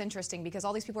 But this is interesting because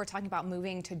all these people are talking about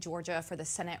moving to Georgia for the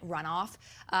Senate runoff.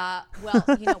 Well,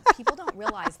 you know, people don't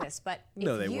realize this, but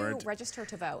if you register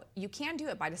to vote, you can do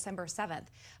it by December 7th.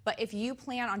 But if you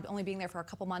plan on only being there for a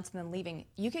couple months and then leaving,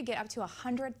 you could get up to a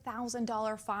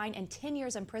 $100,000 fine and 10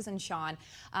 years in prison, Sean.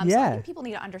 So I think people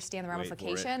need to understand the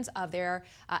ramifications of their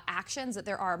actions, that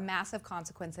there are massive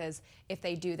consequences if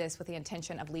they do this with the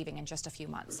intention of leaving in just a few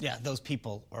months. Yeah, those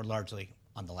people are largely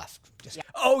on the left.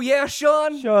 Oh, yeah,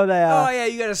 Sean? Sure they are. Oh, yeah,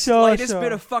 you got the slightest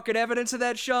bit of fucking evidence of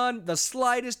that, Sean? The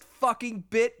slightest fucking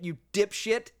bit, you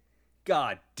dipshit?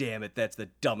 God damn it, that's the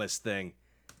dumbest thing.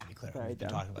 We've been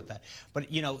talking about that.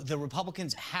 But, you know, the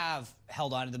Republicans have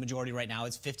held on to the majority right now.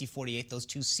 It's 50-48. Those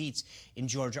 2 seats in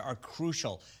Georgia are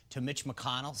crucial to Mitch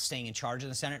McConnell staying in charge of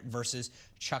the Senate versus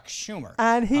Chuck Schumer.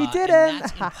 And he didn't. And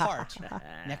that's in part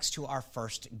next to our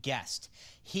first guest.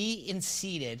 He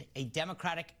unseated a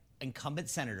Democratic incumbent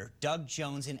senator, Doug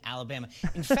Jones, in Alabama.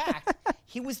 In fact,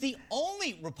 he was the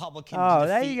only Republican to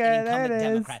defeat an incumbent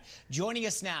Democrat. Joining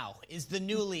us now is the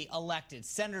newly elected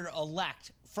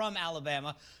Senator-elect from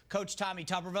Alabama, Coach Tommy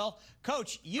Tuberville.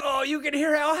 Coach, you can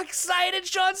hear how excited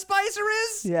Sean Spicer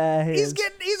is? Yeah, he's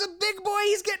a big boy.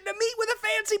 He's getting to meet with a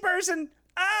fancy person.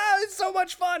 It's so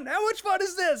much fun. How much fun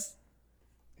is this?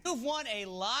 You've won a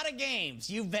lot of games.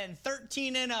 You've been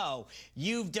 13-0.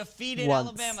 You've defeated Once.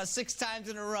 Alabama 6 times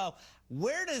in a row.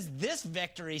 Where does this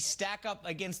victory stack up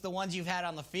against the ones you've had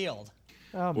on the field?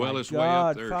 Oh Well, it's way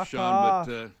up there, Sean,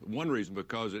 but one reason,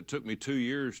 because it took me 2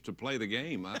 years to play the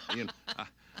game.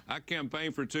 I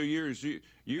campaigned for 2 years. You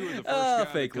were the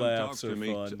first guy to come talk to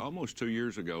me almost 2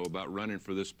 years ago about running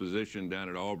for this position down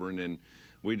at Auburn, and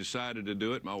we decided to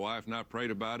do it. My wife and I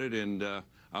prayed about it, and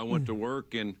I went to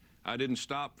work, and I didn't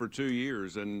stop for 2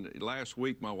 years. And last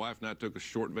week, my wife and I took a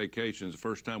short vacation. It's the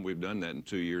first time we've done that in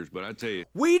 2 years, but I tell you.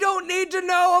 We don't need to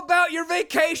know about your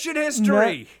vacation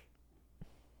history. No.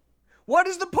 What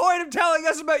is the point of telling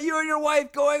us about you and your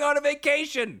wife going on a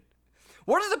vacation?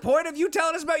 What is the point of you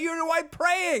telling us about you and your wife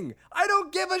praying? I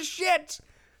don't give a shit.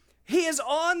 He is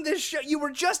on this show. You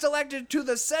were just elected to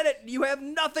the Senate. You have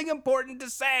nothing important to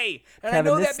say. And Kevin, I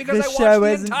know that because I watched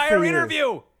the entire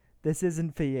interview. This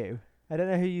isn't for you. I don't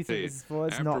know who you think this is for.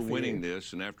 It's not for you. After winning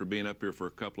this and after being up here for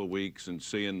a couple of weeks and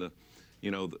seeing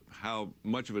how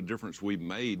much of a difference we've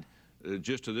made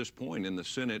just to this point in the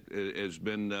Senate has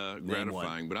been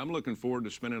gratifying. But I'm looking forward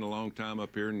to spending a long time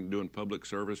up here and doing public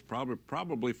service,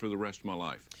 probably for the rest of my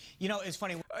life. You know, it's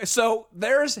funny. So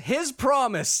there's his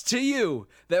promise to you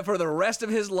that for the rest of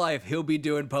his life he'll be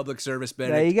doing public service,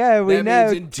 Benedict. There you go. We that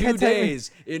know. Means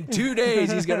in 2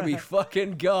 days he's gonna be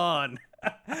fucking gone.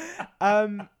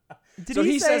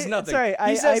 He says nothing. Sorry,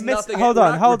 he says nothing. Hold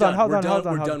on. We're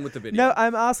done with the video. No,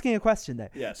 I'm asking a question though.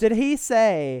 Yes. Did he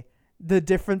say the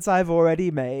difference I've already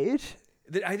made?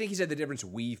 I think he said the difference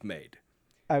we've made.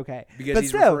 Okay. Because but he's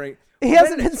still, referring. He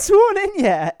hasn't been sworn in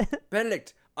yet.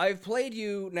 Benedict, I've played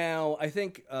you now, I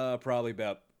think probably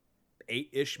about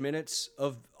 8-ish minutes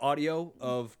of audio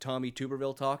of Tommy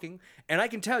Tuberville talking. And I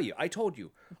can tell you, I told you,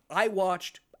 I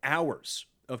watched hours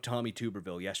of Tommy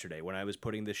Tuberville yesterday when I was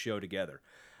putting this show together.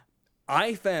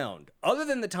 I found, other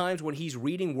than the times when he's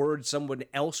reading words someone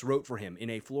else wrote for him in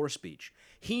a floor speech,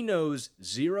 he knows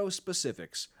 0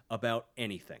 specifics about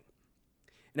anything.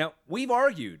 Now, we've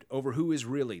argued over who is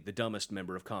really the dumbest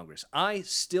member of Congress. I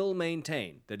still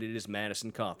maintain that it is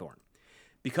Madison Cawthorn,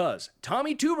 because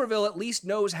Tommy Tuberville at least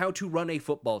knows how to run a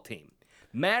football team.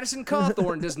 Madison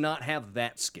Cawthorn does not have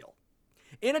that skill.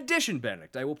 In addition,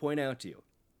 Benedict, I will point out to you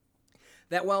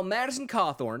that while Madison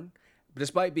Cawthorn,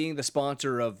 despite being the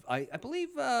sponsor of, I believe,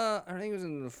 I think it was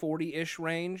in the 40-ish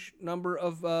range number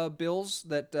of bills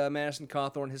that Madison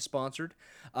Cawthorn has sponsored,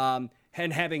 and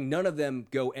having none of them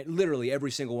go, literally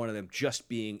every single one of them just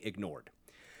being ignored.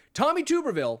 Tommy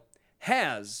Tuberville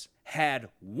has had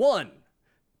one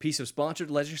piece of sponsored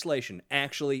legislation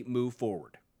actually move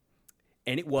forward,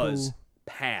 and it was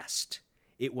passed.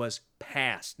 It was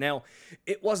passed. Now,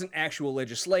 it wasn't actual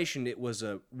legislation. It was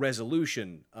a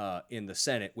resolution in the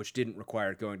Senate, which didn't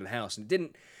require it going to the House. And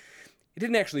it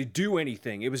didn't actually do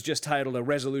anything. It was just titled A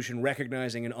Resolution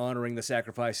Recognizing and Honoring the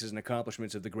Sacrifices and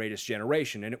Accomplishments of the Greatest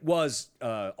Generation. And it was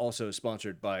also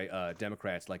sponsored by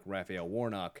Democrats like Raphael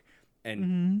Warnock,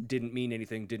 and didn't mean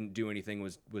anything, didn't do anything,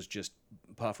 was just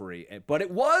puffery. But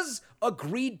it was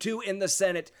agreed to in the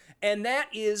Senate, and that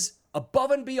is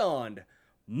above and beyond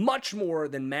much more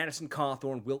than Madison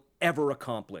Cawthorn will ever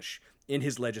accomplish in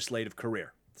his legislative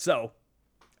career. So,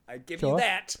 I give you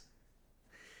that.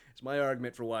 It's my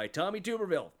argument for why Tommy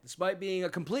Tuberville, despite being a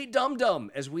complete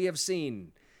dum-dum, as we have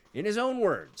seen in his own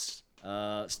words,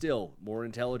 still more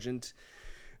intelligent,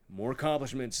 more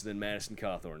accomplishments than Madison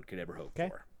Cawthorn could ever hope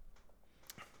for.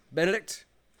 Benedict,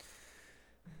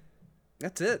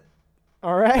 that's it.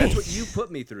 All right. That's what you put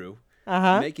me through,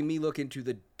 making me look into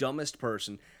the dumbest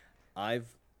person I've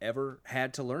ever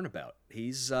had to learn about.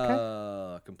 He's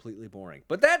completely boring.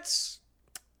 But that's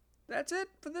it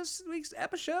for this week's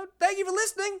episode. Thank you for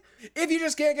listening. If you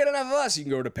just can't get enough of us, you can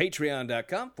go to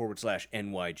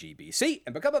patreon.com/NYGBC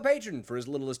and become a patron for as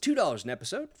little as $2 an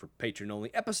episode for patron-only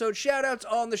episode shout-outs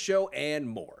on the show and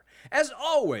more. As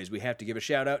always, we have to give a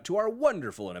shout-out to our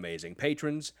wonderful and amazing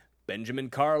patrons, Benjamin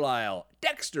Carlisle,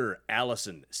 Dexter,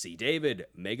 Allison, C. David,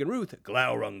 Megan Ruth,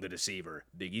 Glaurung the Deceiver,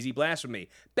 Big Easy Blasphemy,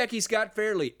 Becky Scott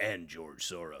Fairley, and George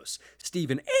Soros,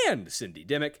 Stephen and Cindy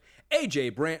Dimmick,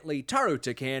 AJ Brantley, Taru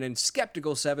Takanen,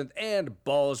 Skeptical Seventh, and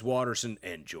Balls Watterson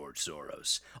and George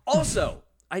Soros. Also,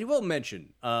 I will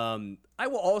mention, I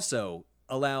will also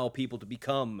allow people to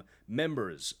become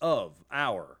members of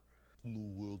our New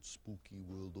World Spooky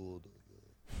World Order.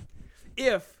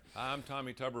 if I'm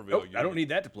Tommy Tuberville. I don't need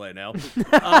that to play now.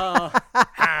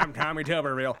 I'm Tommy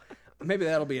Tuberville. Maybe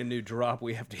that'll be a new drop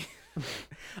we have to.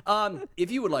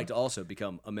 If you would like to also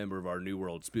become a member of our New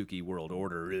World Spooky World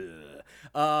Order,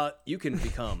 you can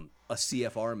become a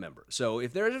CFR member. So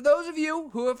if there's those of you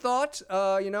who have thought,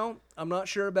 I'm not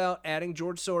sure about adding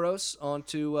George Soros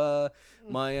onto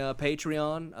my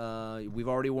Patreon. We've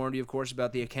already warned you, of course,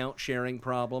 about the account sharing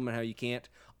problem and how you can't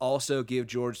also give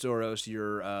George Soros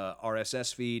your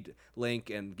RSS feed link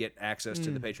and get access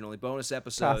to the patron-only bonus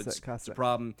episodes. Classic. It's a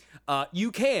problem.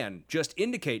 You can just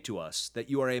indicate to us that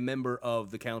you are a member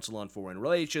of the Council on Foreign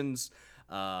Relations,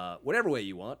 whatever way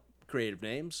you want. Creative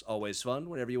names, always fun,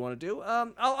 whatever you want to do.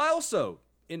 I'll also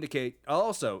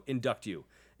induct you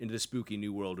into the spooky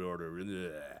New World Order.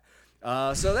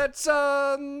 So that's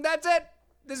it.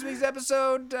 This week's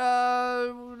episode.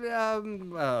 That's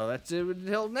it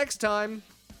until next time.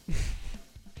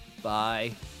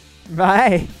 Bye.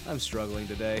 Bye. I'm struggling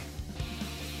today.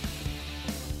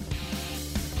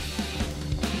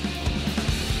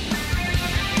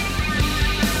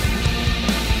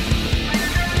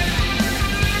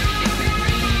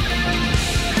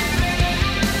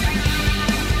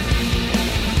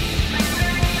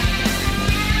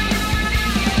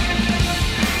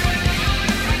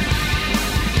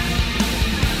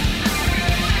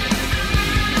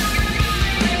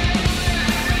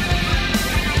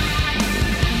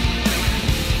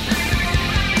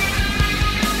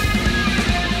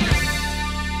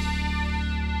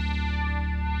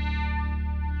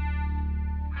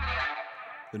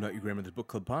 The Not Your Grandmother's Book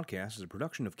Club podcast is a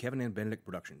production of Kevin and Benedict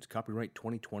Productions. Copyright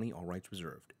 2020, all rights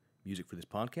reserved. Music for this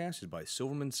podcast is by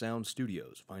Silverman Sound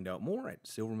Studios. Find out more at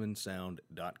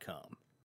silvermansound.com.